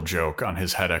practical joke on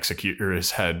his head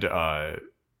exorcist.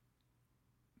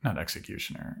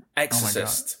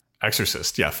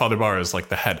 Exorcist. Yeah. Father Barre is like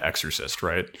the head exorcist,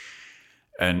 right?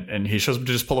 And he shows up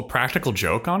to just pull a practical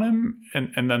joke on him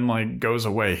and then like goes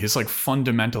away. He's like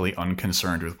fundamentally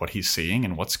unconcerned with what he's seeing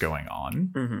and what's going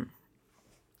on. Mm-hmm.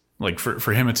 Like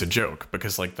for him, it's a joke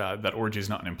because like that orgy is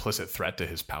not an implicit threat to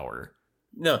his power.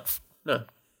 No.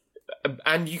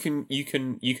 And you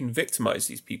can victimize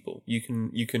these people. You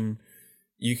can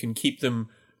keep them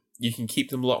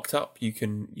locked up. You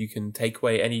can take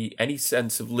away any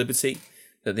sense of liberty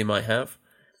that they might have.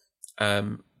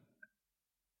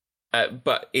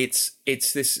 But it's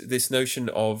this notion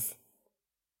of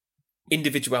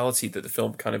individuality that the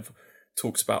film kind of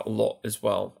talks about a lot as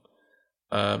well.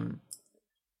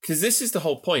 Because this is the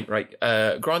whole point, right?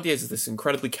 Grandier is this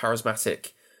incredibly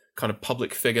charismatic kind of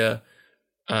public figure,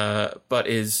 but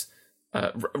is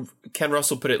Ken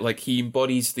Russell put it like he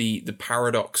embodies the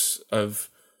paradox of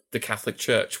the Catholic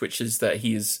Church, which is that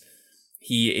he is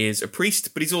a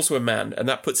priest, but he's also a man, and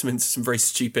that puts him into some very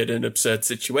stupid and absurd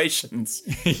situations.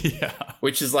 Yeah.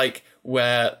 Which is like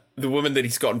where the woman that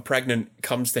he's gotten pregnant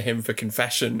comes to him for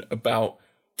confession about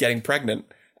getting pregnant,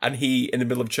 and he, in the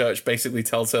middle of church, basically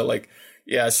tells her like,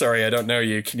 yeah, sorry, I don't know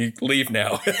you. Can you leave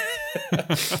now?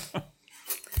 But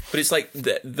it's like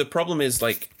the problem is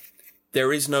like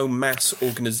there is no mass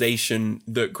organization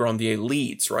that Grandier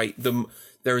leads, right?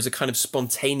 There is a kind of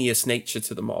spontaneous nature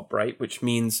to the mob, right? Which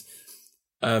means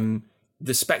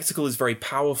the spectacle is very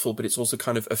powerful, but it's also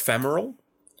kind of ephemeral.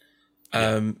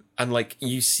 And like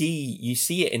you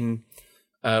see it in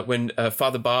when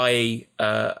Father Baye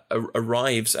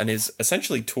arrives and is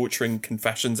essentially torturing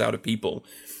confessions out of people.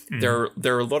 Mm.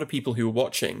 There are a lot of people who are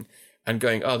watching, and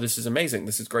going, oh, this is amazing,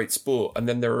 this is great sport. And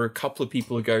then there are a couple of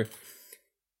people who go,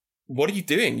 what are you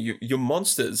doing? You're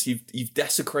monsters. You've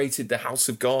desecrated the house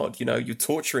of God. You're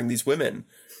torturing these women.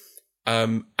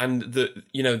 And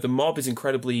the mob is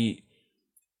incredibly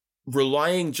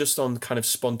relying just on kind of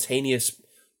spontaneous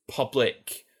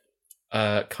public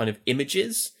kind of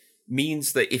images,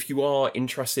 means that if you are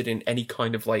interested in any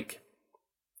kind of like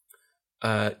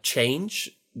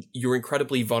change, you're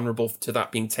incredibly vulnerable to that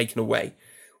being taken away,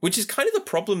 which is kind of the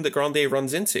problem that Grandier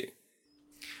runs into.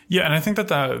 Yeah, and I think that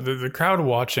the crowd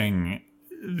watching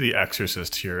The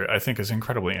Exorcist here, I think, is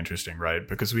incredibly interesting, right?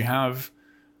 Because we have...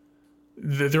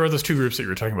 There are those two groups that you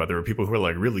were talking about. There were people who are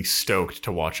like really stoked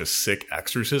to watch a sick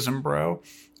exorcism, bro.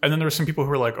 And then there were some people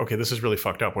who are like, okay, this is really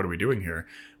fucked up. What are we doing here?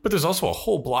 But there's also a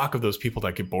whole block of those people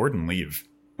that get bored and leave.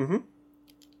 Mm-hmm.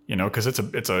 Because it's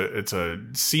a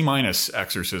C-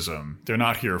 exorcism. They're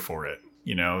not here for it.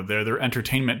 Their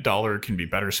entertainment dollar can be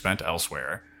better spent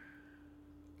elsewhere.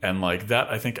 And like that,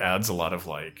 I think adds a lot of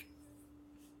like,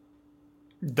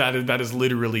 that is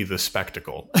literally the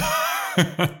spectacle.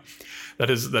 That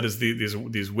is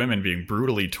these women being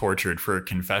brutally tortured for a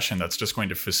confession that's just going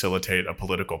to facilitate a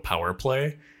political power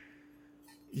play.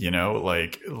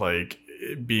 Like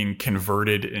being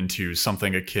converted into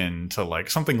something akin to like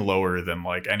something lower than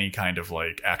like any kind of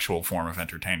like actual form of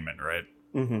entertainment, right?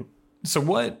 Mm-hmm. So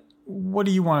what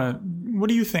do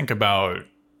you think about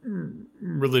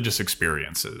religious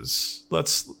experiences?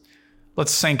 Let's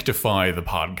sanctify the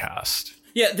podcast.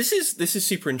 Yeah, this is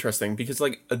super interesting because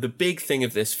like the big thing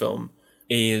of this film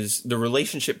is the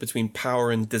relationship between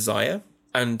power and desire,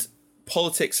 and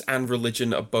politics and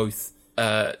religion are both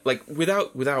like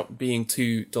without being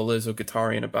too Deleuze or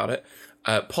Guattarian about it.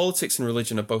 Politics and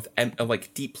religion are both are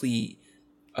like deeply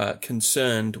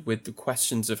concerned with the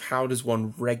questions of how does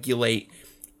one regulate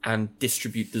and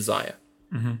distribute desire,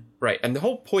 mm-hmm. right? And the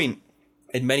whole point,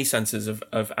 in many senses,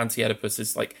 of Anti-Oedipus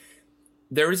is like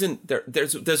there's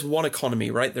one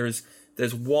economy, right? There's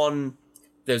one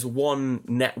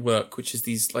network, which is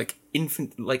these like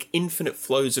infinite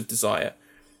flows of desire,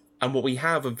 and what we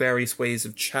have are various ways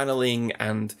of channeling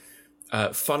and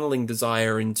funneling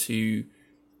desire into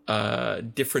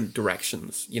different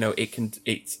directions.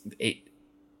 It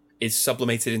is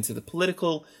sublimated into the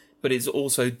political, but it's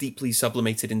also deeply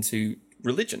sublimated into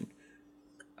religion.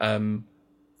 And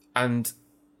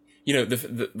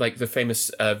the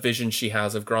famous vision she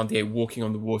has of Grandier walking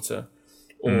on the water,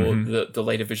 or mm-hmm. the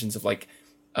later visions of like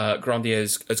Grandier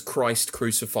as Christ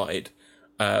crucified,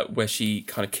 where she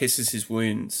kind of kisses his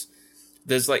wounds.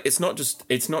 There's like it's not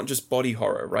just body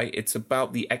horror, right? It's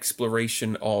about the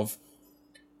exploration of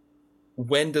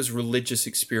when does religious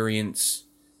experience,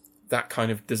 that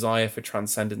kind of desire for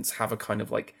transcendence, have a kind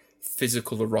of like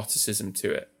physical eroticism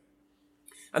to it.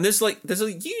 And there's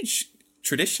a huge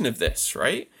tradition of this,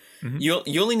 right? Mm-hmm.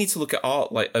 You only need to look at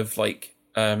art of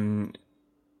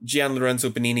Gian Lorenzo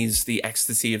Bernini's The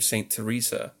Ecstasy of Saint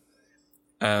Teresa,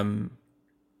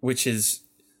 which is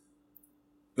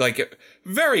like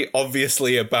very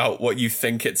obviously about what you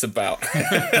think it's about.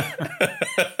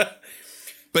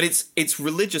 But it's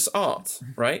religious art,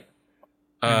 right?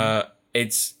 Mm-hmm.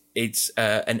 It's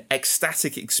an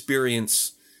ecstatic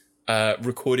experience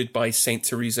recorded by Saint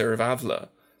Teresa of Avila,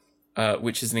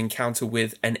 which is an encounter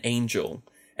with an angel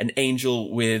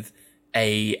with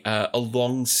a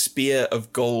long spear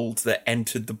of gold that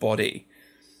entered the body,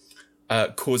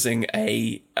 causing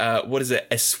a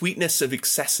sweetness of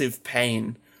excessive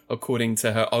pain, according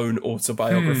to her own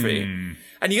autobiography.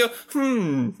 And you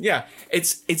go, yeah,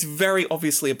 it's very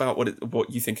obviously about what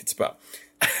you think it's about.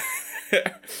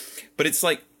 But it's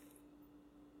like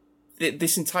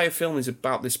this entire film is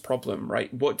about this problem,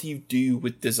 right? What do you do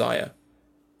with desire?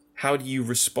 How do you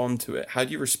respond to it? How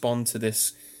do you respond to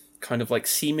this kind of like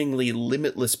seemingly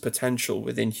limitless potential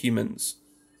within humans?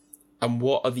 And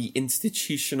what are the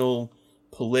institutional,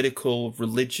 political,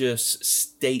 religious,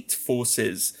 state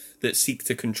forces that seek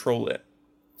to control it?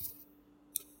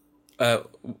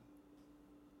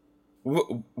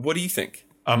 What do you think?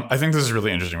 I think this is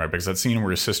really interesting, right? Because that scene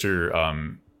where his sister,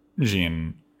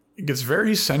 Jean, gets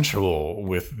very sensual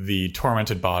with the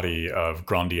tormented body of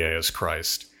Grandier as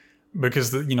Christ.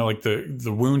 Because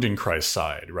the wound in Christ's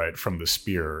side, right, from the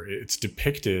spear, it's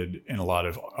depicted in a lot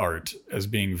of art as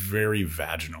being very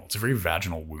vaginal. It's a very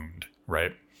vaginal wound,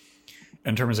 right?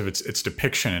 In terms of its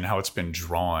depiction and how it's been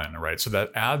drawn, right? So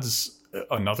that adds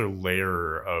another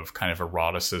layer of kind of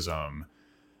eroticism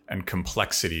and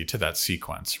complexity to that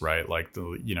sequence, right? Like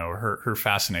her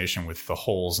fascination with the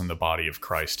holes in the body of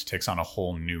Christ takes on a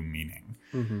whole new meaning.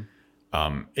 Mm-hmm.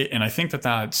 And I think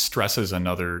that stresses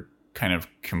another kind of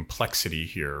complexity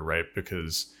here, right?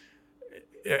 Because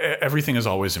everything is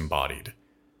always embodied.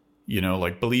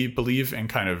 Like believe in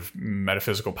kind of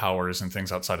metaphysical powers and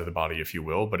things outside of the body, if you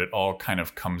will, but it all kind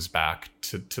of comes back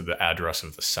to the address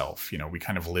of the self. We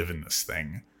kind of live in this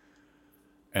thing.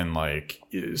 And like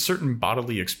certain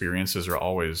bodily experiences are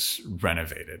always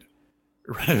renovated.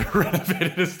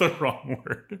 Renovated is the wrong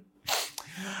word.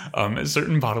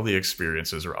 Certain bodily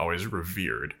experiences are always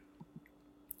revered.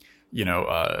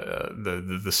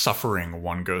 The suffering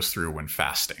one goes through when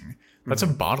fasting. That's a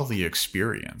bodily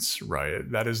experience, right?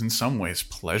 That is in some ways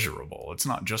pleasurable. It's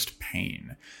not just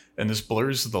pain. And this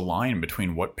blurs the line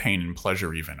between what pain and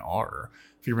pleasure even are.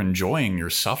 If you're enjoying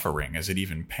your suffering, is it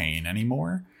even pain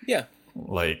anymore? Yeah.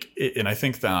 And I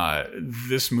think that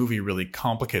this movie really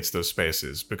complicates those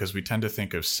spaces because we tend to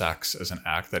think of sex as an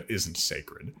act that isn't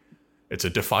sacred. It's a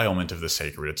defilement of the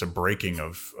sacred. It's a breaking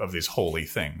of these holy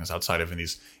things outside of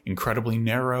these incredibly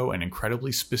narrow and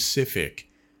incredibly specific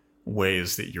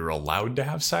ways that you're allowed to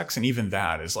have sex. And even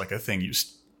that is like a thing you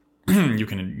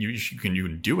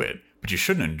can do it, but you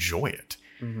shouldn't enjoy it.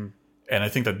 Mm-hmm. And I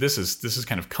think that this is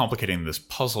kind of complicating this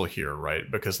puzzle here,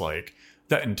 right? Because like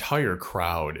that entire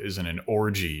crowd is in an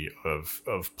orgy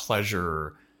of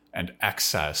pleasure and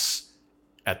excess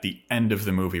at the end of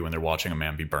the movie when they're watching a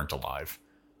man be burnt alive.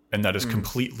 And that is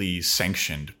completely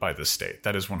sanctioned by the state.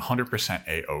 That is 100%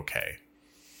 A-okay.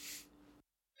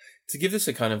 To give this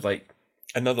a kind of like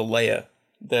another layer,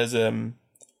 there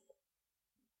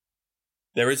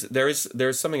is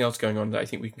something else going on that I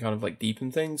think we can kind of like deepen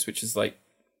things, which is like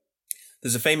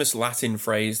there's a famous Latin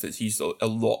phrase that's used a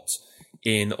lot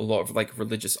in a lot of like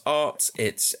religious art.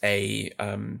 It's a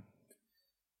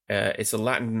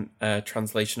Latin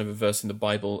translation of a verse in the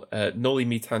Bible, "Noli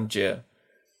me tangere,"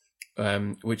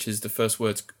 which is the first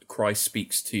words Christ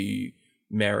speaks to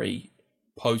Mary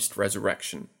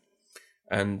post-resurrection.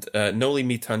 And "Noli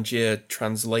me tangere"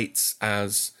 translates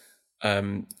as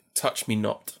 "touch me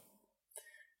not."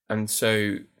 And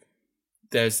so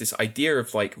there's this idea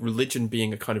of like religion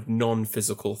being a kind of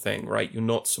non-physical thing, right? You're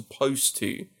not supposed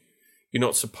to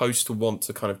want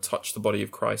to kind of touch the body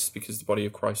of Christ because the body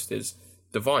of Christ is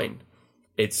divine.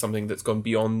 It's something that's gone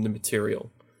beyond the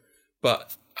material.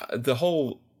 But the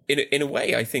whole, in a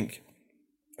way, I think,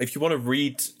 if you want to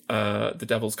read The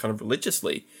Devils kind of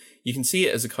religiously, you can see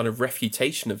it as a kind of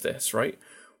refutation of this, right?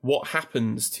 What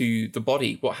happens to the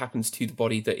body? What happens to the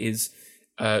body that is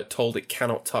told it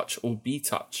cannot touch or be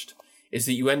touched? Is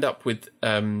that you end up with,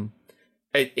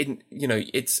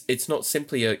 it's not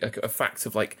simply a fact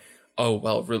of like, oh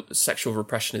well, sexual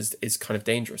repression is kind of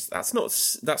dangerous. That's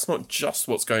not just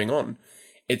what's going on.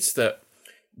 It's that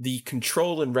the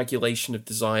control and regulation of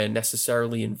desire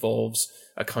necessarily involves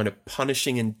a kind of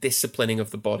punishing and disciplining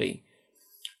of the body,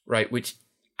 right? Which,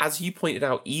 as you pointed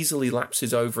out, easily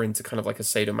lapses over into kind of like a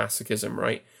sadomasochism,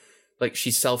 right? Like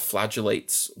she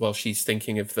self-flagellates while she's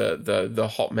thinking of the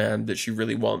hot man that she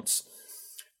really wants.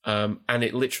 And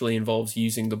it literally involves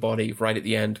using the body right at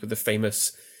the end with the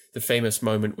famous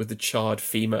moment with the charred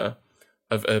femur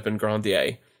of Urban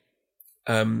Grandier.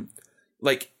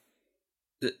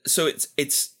 So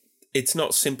it's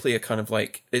not simply a kind of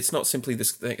like, it's not simply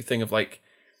this thing of like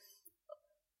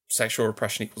sexual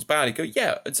repression equals bad. You go,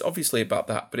 yeah, it's obviously about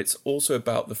that, but it's also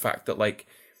about the fact that like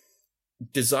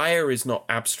desire is not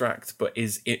abstract, but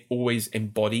is it always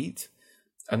embodied.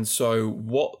 And so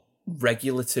what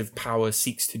regulative power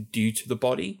seeks to do to the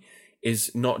body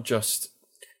is not just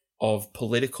of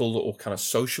political or kind of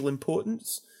social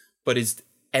importance, but is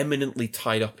eminently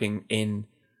tied up in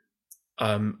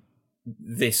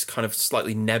this kind of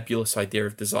slightly nebulous idea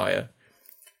of desire,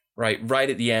 right? Right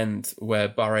at the end, where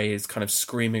Barré is kind of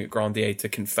screaming at Grandier to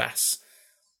confess,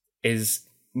 is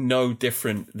no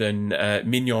different than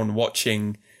Mignon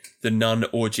watching the nun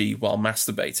orgy while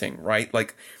masturbating, right?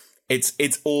 Like,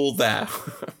 it's all there.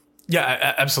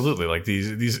 Yeah, absolutely. Like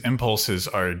these impulses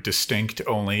are distinct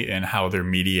only in how they're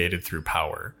mediated through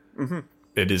power. Mm-hmm.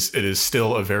 It is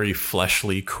still a very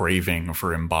fleshly craving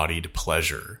for embodied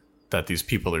pleasure that these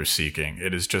people are seeking.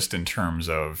 It is just in terms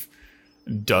of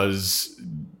does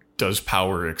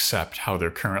power accept how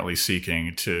they're currently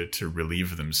seeking to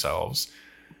relieve themselves?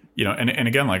 And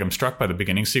again, like I'm struck by the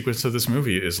beginning sequence of this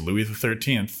movie is Louis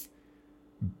XIII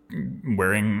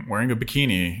wearing a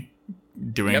bikini,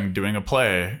 doing a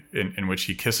play in which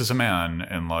he kisses a man,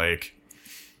 and like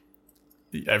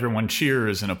everyone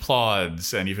cheers and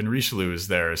applauds, and even Richelieu is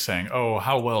there saying, "Oh,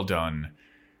 how well done."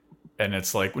 And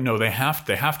it's like, no, they have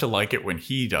to like it when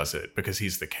he does it because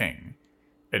he's the king.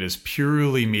 It is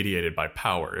purely mediated by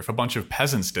power. If a bunch of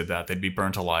peasants did that, they'd be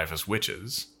burnt alive as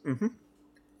witches. Mm-hmm.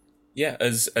 Yeah,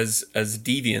 as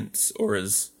deviants, or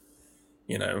as,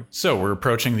 So we're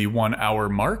approaching the 1 hour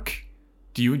mark.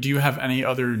 Do you have any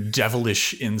other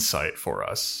devilish insight for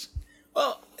us?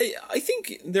 Well, I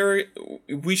think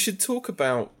we should talk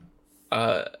about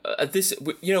this.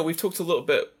 You know, we've talked a little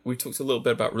bit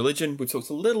about religion. We've talked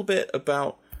a little bit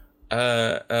about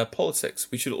politics.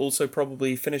 We should also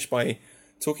probably finish by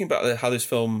talking about how this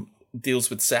film deals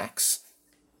with sex.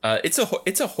 It's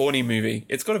a horny movie.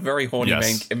 It's got a very horny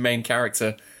main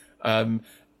character.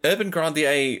 Urban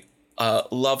Grandier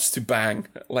loves to bang.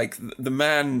 Like the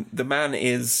man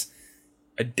is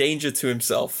a danger to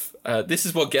himself. This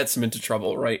is what gets him into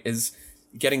trouble, right? Is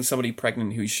getting somebody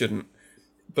pregnant who he shouldn't,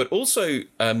 but also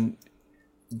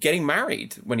getting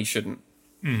married when he shouldn't.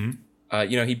 Mm-hmm.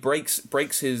 You know, he breaks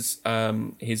his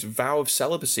vow of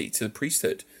celibacy to the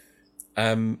priesthood,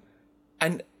 and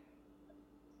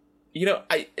you know,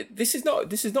 this is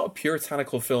not a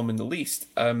puritanical film in the least.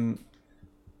 And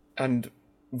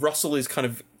Russell is kind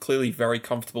of clearly very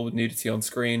comfortable with nudity on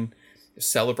screen,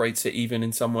 celebrates it even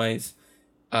in some ways.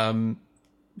 But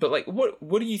like, what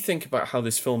do you think about how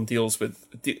this film deals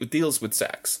with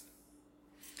sex?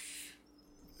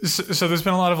 So there's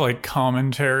been a lot of like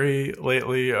commentary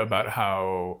lately about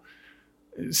how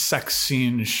sex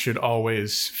scenes should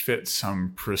always fit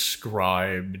some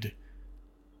prescribed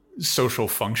social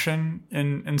function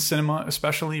in cinema,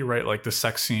 especially, right? Like the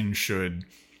sex scene should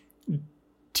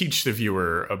teach the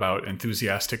viewer about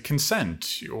enthusiastic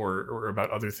consent or about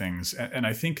other things. And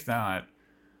I think that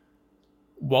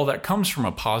while that comes from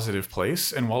a positive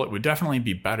place, and while it would definitely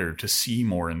be better to see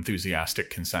more enthusiastic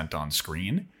consent on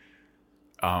screen,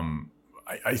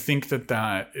 I think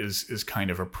that is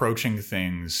kind of approaching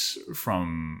things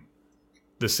from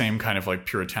the same kind of like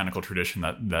puritanical tradition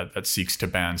that seeks to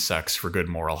ban sex for good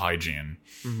moral hygiene.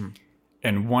 Mm-hmm.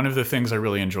 And one of the things I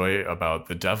really enjoy about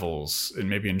The Devils, and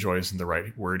maybe enjoy isn't the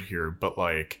right word here, but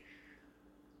like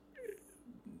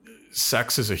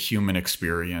sex is a human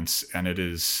experience, and it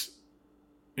is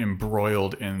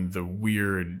embroiled in the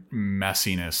weird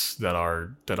messiness that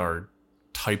our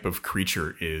type of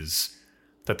creature is,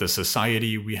 that the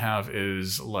society we have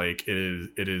is like,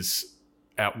 it is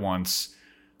at once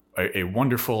a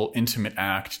wonderful, intimate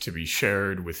act to be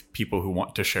shared with people who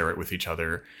want to share it with each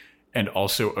other, and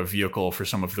also a vehicle for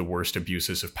some of the worst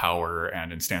abuses of power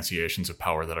and instantiations of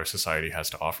power that our society has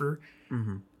to offer.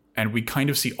 Mm-hmm. And we kind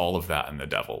of see all of that in The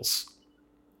Devils.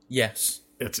 Yes.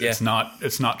 It's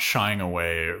not shying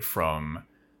away from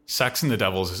sex in The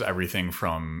Devils is everything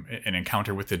from an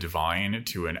encounter with the divine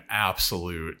to an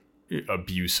absolute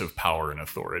abuse of power and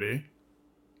authority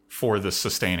for the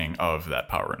sustaining of that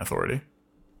power and authority.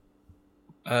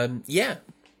 Yeah.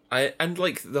 And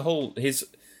like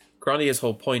Grandier's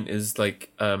whole point is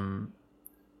like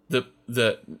the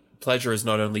pleasure is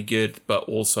not only good but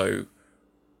also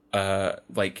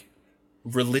like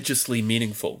religiously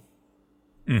meaningful.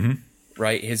 Mm-hmm.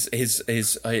 Right?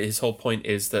 His whole point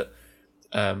is that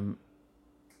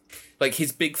like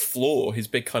his big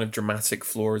kind of dramatic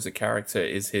flaw as a character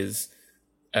is his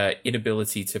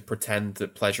inability to pretend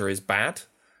that pleasure is bad.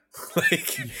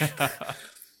 Like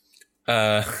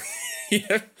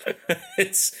yeah,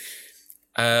 it's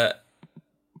and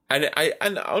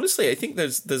honestly I think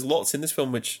there's lots in this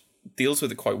film which deals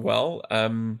with it quite well.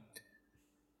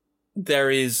 There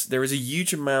is a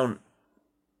huge amount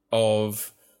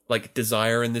of like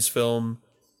desire in this film.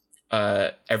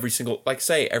 Every single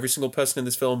person in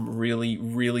this film really,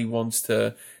 really wants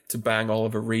to bang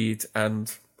Oliver Reed,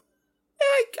 and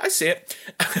yeah, I see it.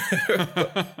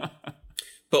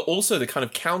 But also the kind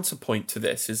of counterpoint to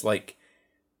this is like,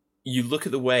 you look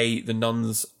at the way the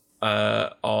nuns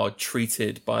are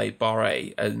treated by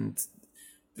Barré and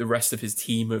the rest of his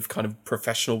team of kind of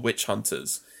professional witch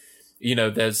hunters. You know,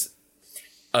 there's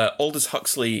Aldous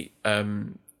Huxley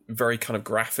very kind of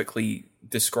graphically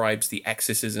describes the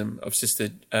exorcism of Sister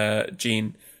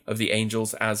Jean of the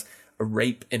Angels as a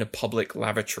rape in a public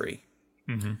lavatory.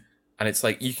 Mm-hmm. And it's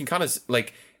like, you can kind of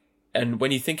like, and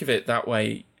when you think of it that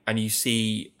way, and you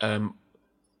see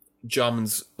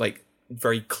Jarman's like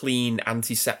very clean,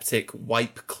 antiseptic,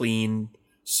 wipe clean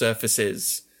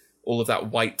surfaces, all of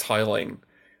that white tiling,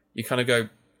 you kind of go,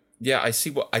 yeah, I see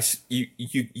what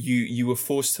you were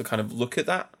forced to kind of look at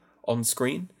that on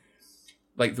screen.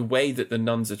 Like the way that the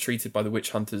nuns are treated by the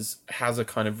witch hunters has a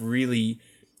kind of really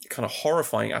kind of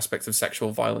horrifying aspect of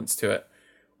sexual violence to it,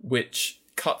 which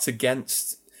cuts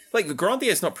against, like,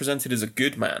 Grandier is not presented as a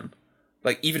good man.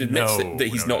 Like, even admits that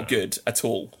he's not good at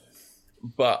all.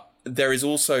 But there is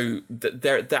also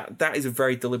that is a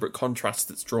very deliberate contrast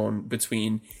that's drawn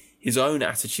between his own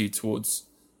attitude towards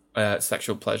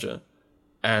sexual pleasure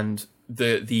and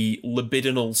the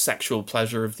libidinal sexual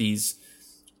pleasure of these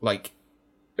like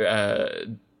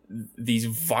these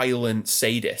violent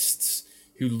sadists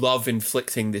love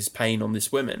inflicting this pain on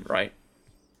these women, right?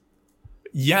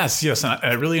 Yes, and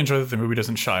I really enjoy that the movie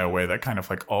doesn't shy away. That kind of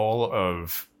like all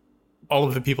of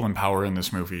the people in power in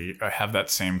this movie have that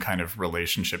same kind of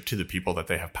relationship to the people that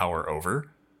they have power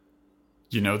over.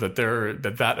 You know,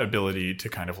 that ability to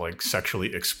kind of like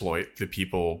sexually exploit the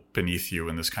people beneath you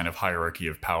in this kind of hierarchy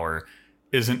of power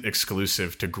isn't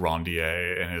exclusive to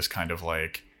Grandier and his kind of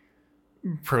like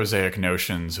prosaic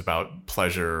notions about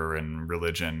pleasure and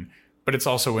religion, but it's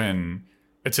also in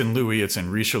Louis, it's in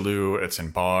Richelieu, it's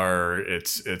in Bar,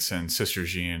 it's in Sister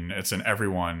Jean, it's in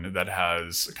everyone that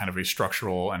has kind of a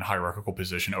structural and hierarchical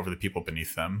position over the people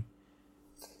beneath them.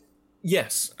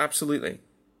 Yes, absolutely.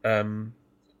 And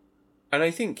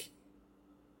I think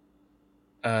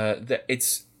that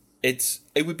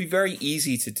it would be very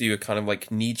easy to do a kind of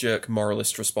like knee-jerk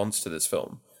moralist response to this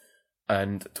film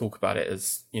and talk about it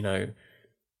as, you know,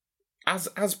 as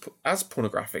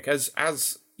pornographic, as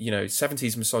you know,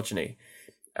 70s misogyny.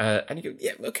 And you go,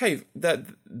 yeah, okay,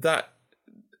 that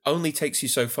only takes you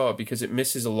so far because it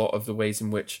misses a lot of the ways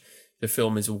in which the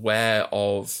film is aware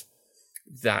of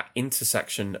that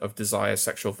intersection of desire,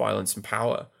 sexual violence, and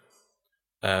power,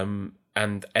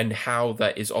 and how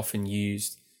that is often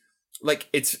used. Like,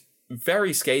 it's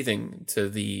very scathing to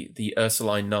the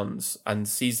Ursuline nuns and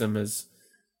sees them as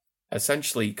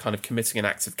essentially kind of committing an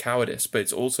act of cowardice, but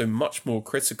it's also much more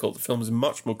critical. The film is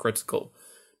much more critical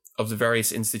of the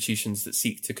various institutions that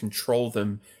seek to control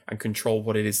them and control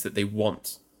what it is that they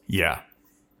want. Yeah,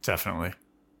 definitely.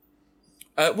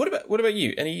 What about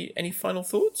you? Any final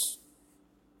thoughts?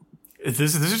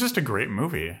 This is just a great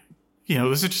movie. You know,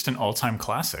 this is just an all-time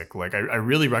classic. Like, I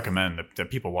really recommend that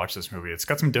people watch this movie. It's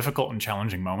got some difficult and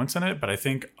challenging moments in it, but I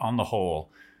think on the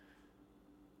whole,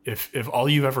 if all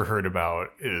you've ever heard about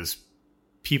is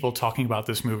people talking about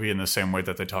this movie in the same way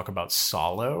that they talk about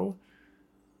Salo,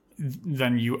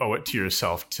 then you owe it to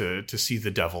yourself to see The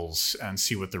Devils and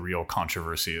see what the real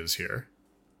controversy is here.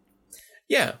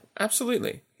 Yeah,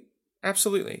 absolutely.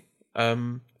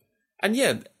 And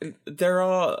yeah, there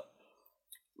are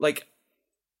like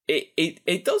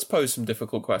it does pose some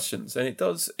difficult questions, and it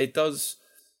does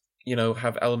you know,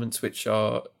 have elements which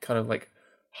are kind of like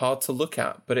hard to look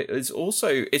at, but it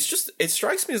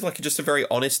strikes me as like just a very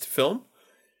honest film.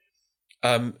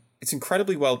 It's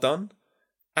incredibly well done.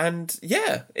 And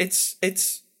yeah,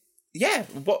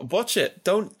 watch it.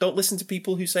 Don't listen to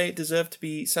people who say it deserved to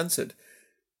be censored.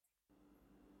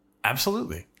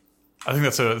 Absolutely. I think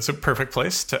that's a perfect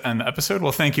place to end the episode.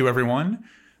 Well, thank you everyone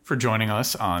for joining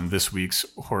us on this week's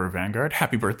Horror Vanguard.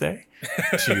 Happy birthday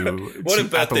to what a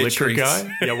birthday treat.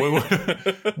 Guy. Yeah,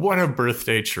 what a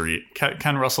birthday treat.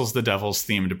 Ken Russell's The Devils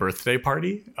themed birthday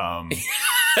party.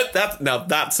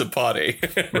 That's a party.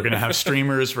 We're going to have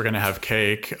streamers. We're going to have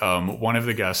cake. One of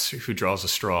the guests who draws a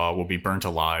straw will be burnt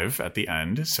alive at the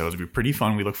end. So it'll be pretty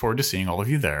fun. We look forward to seeing all of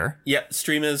you there. Yeah,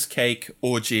 streamers, cake,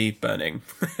 orgy, burning.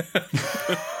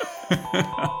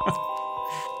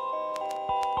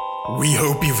 We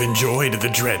hope you've enjoyed the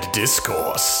Dread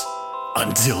Discourse.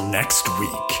 Until next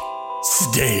week,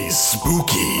 stay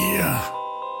spooky.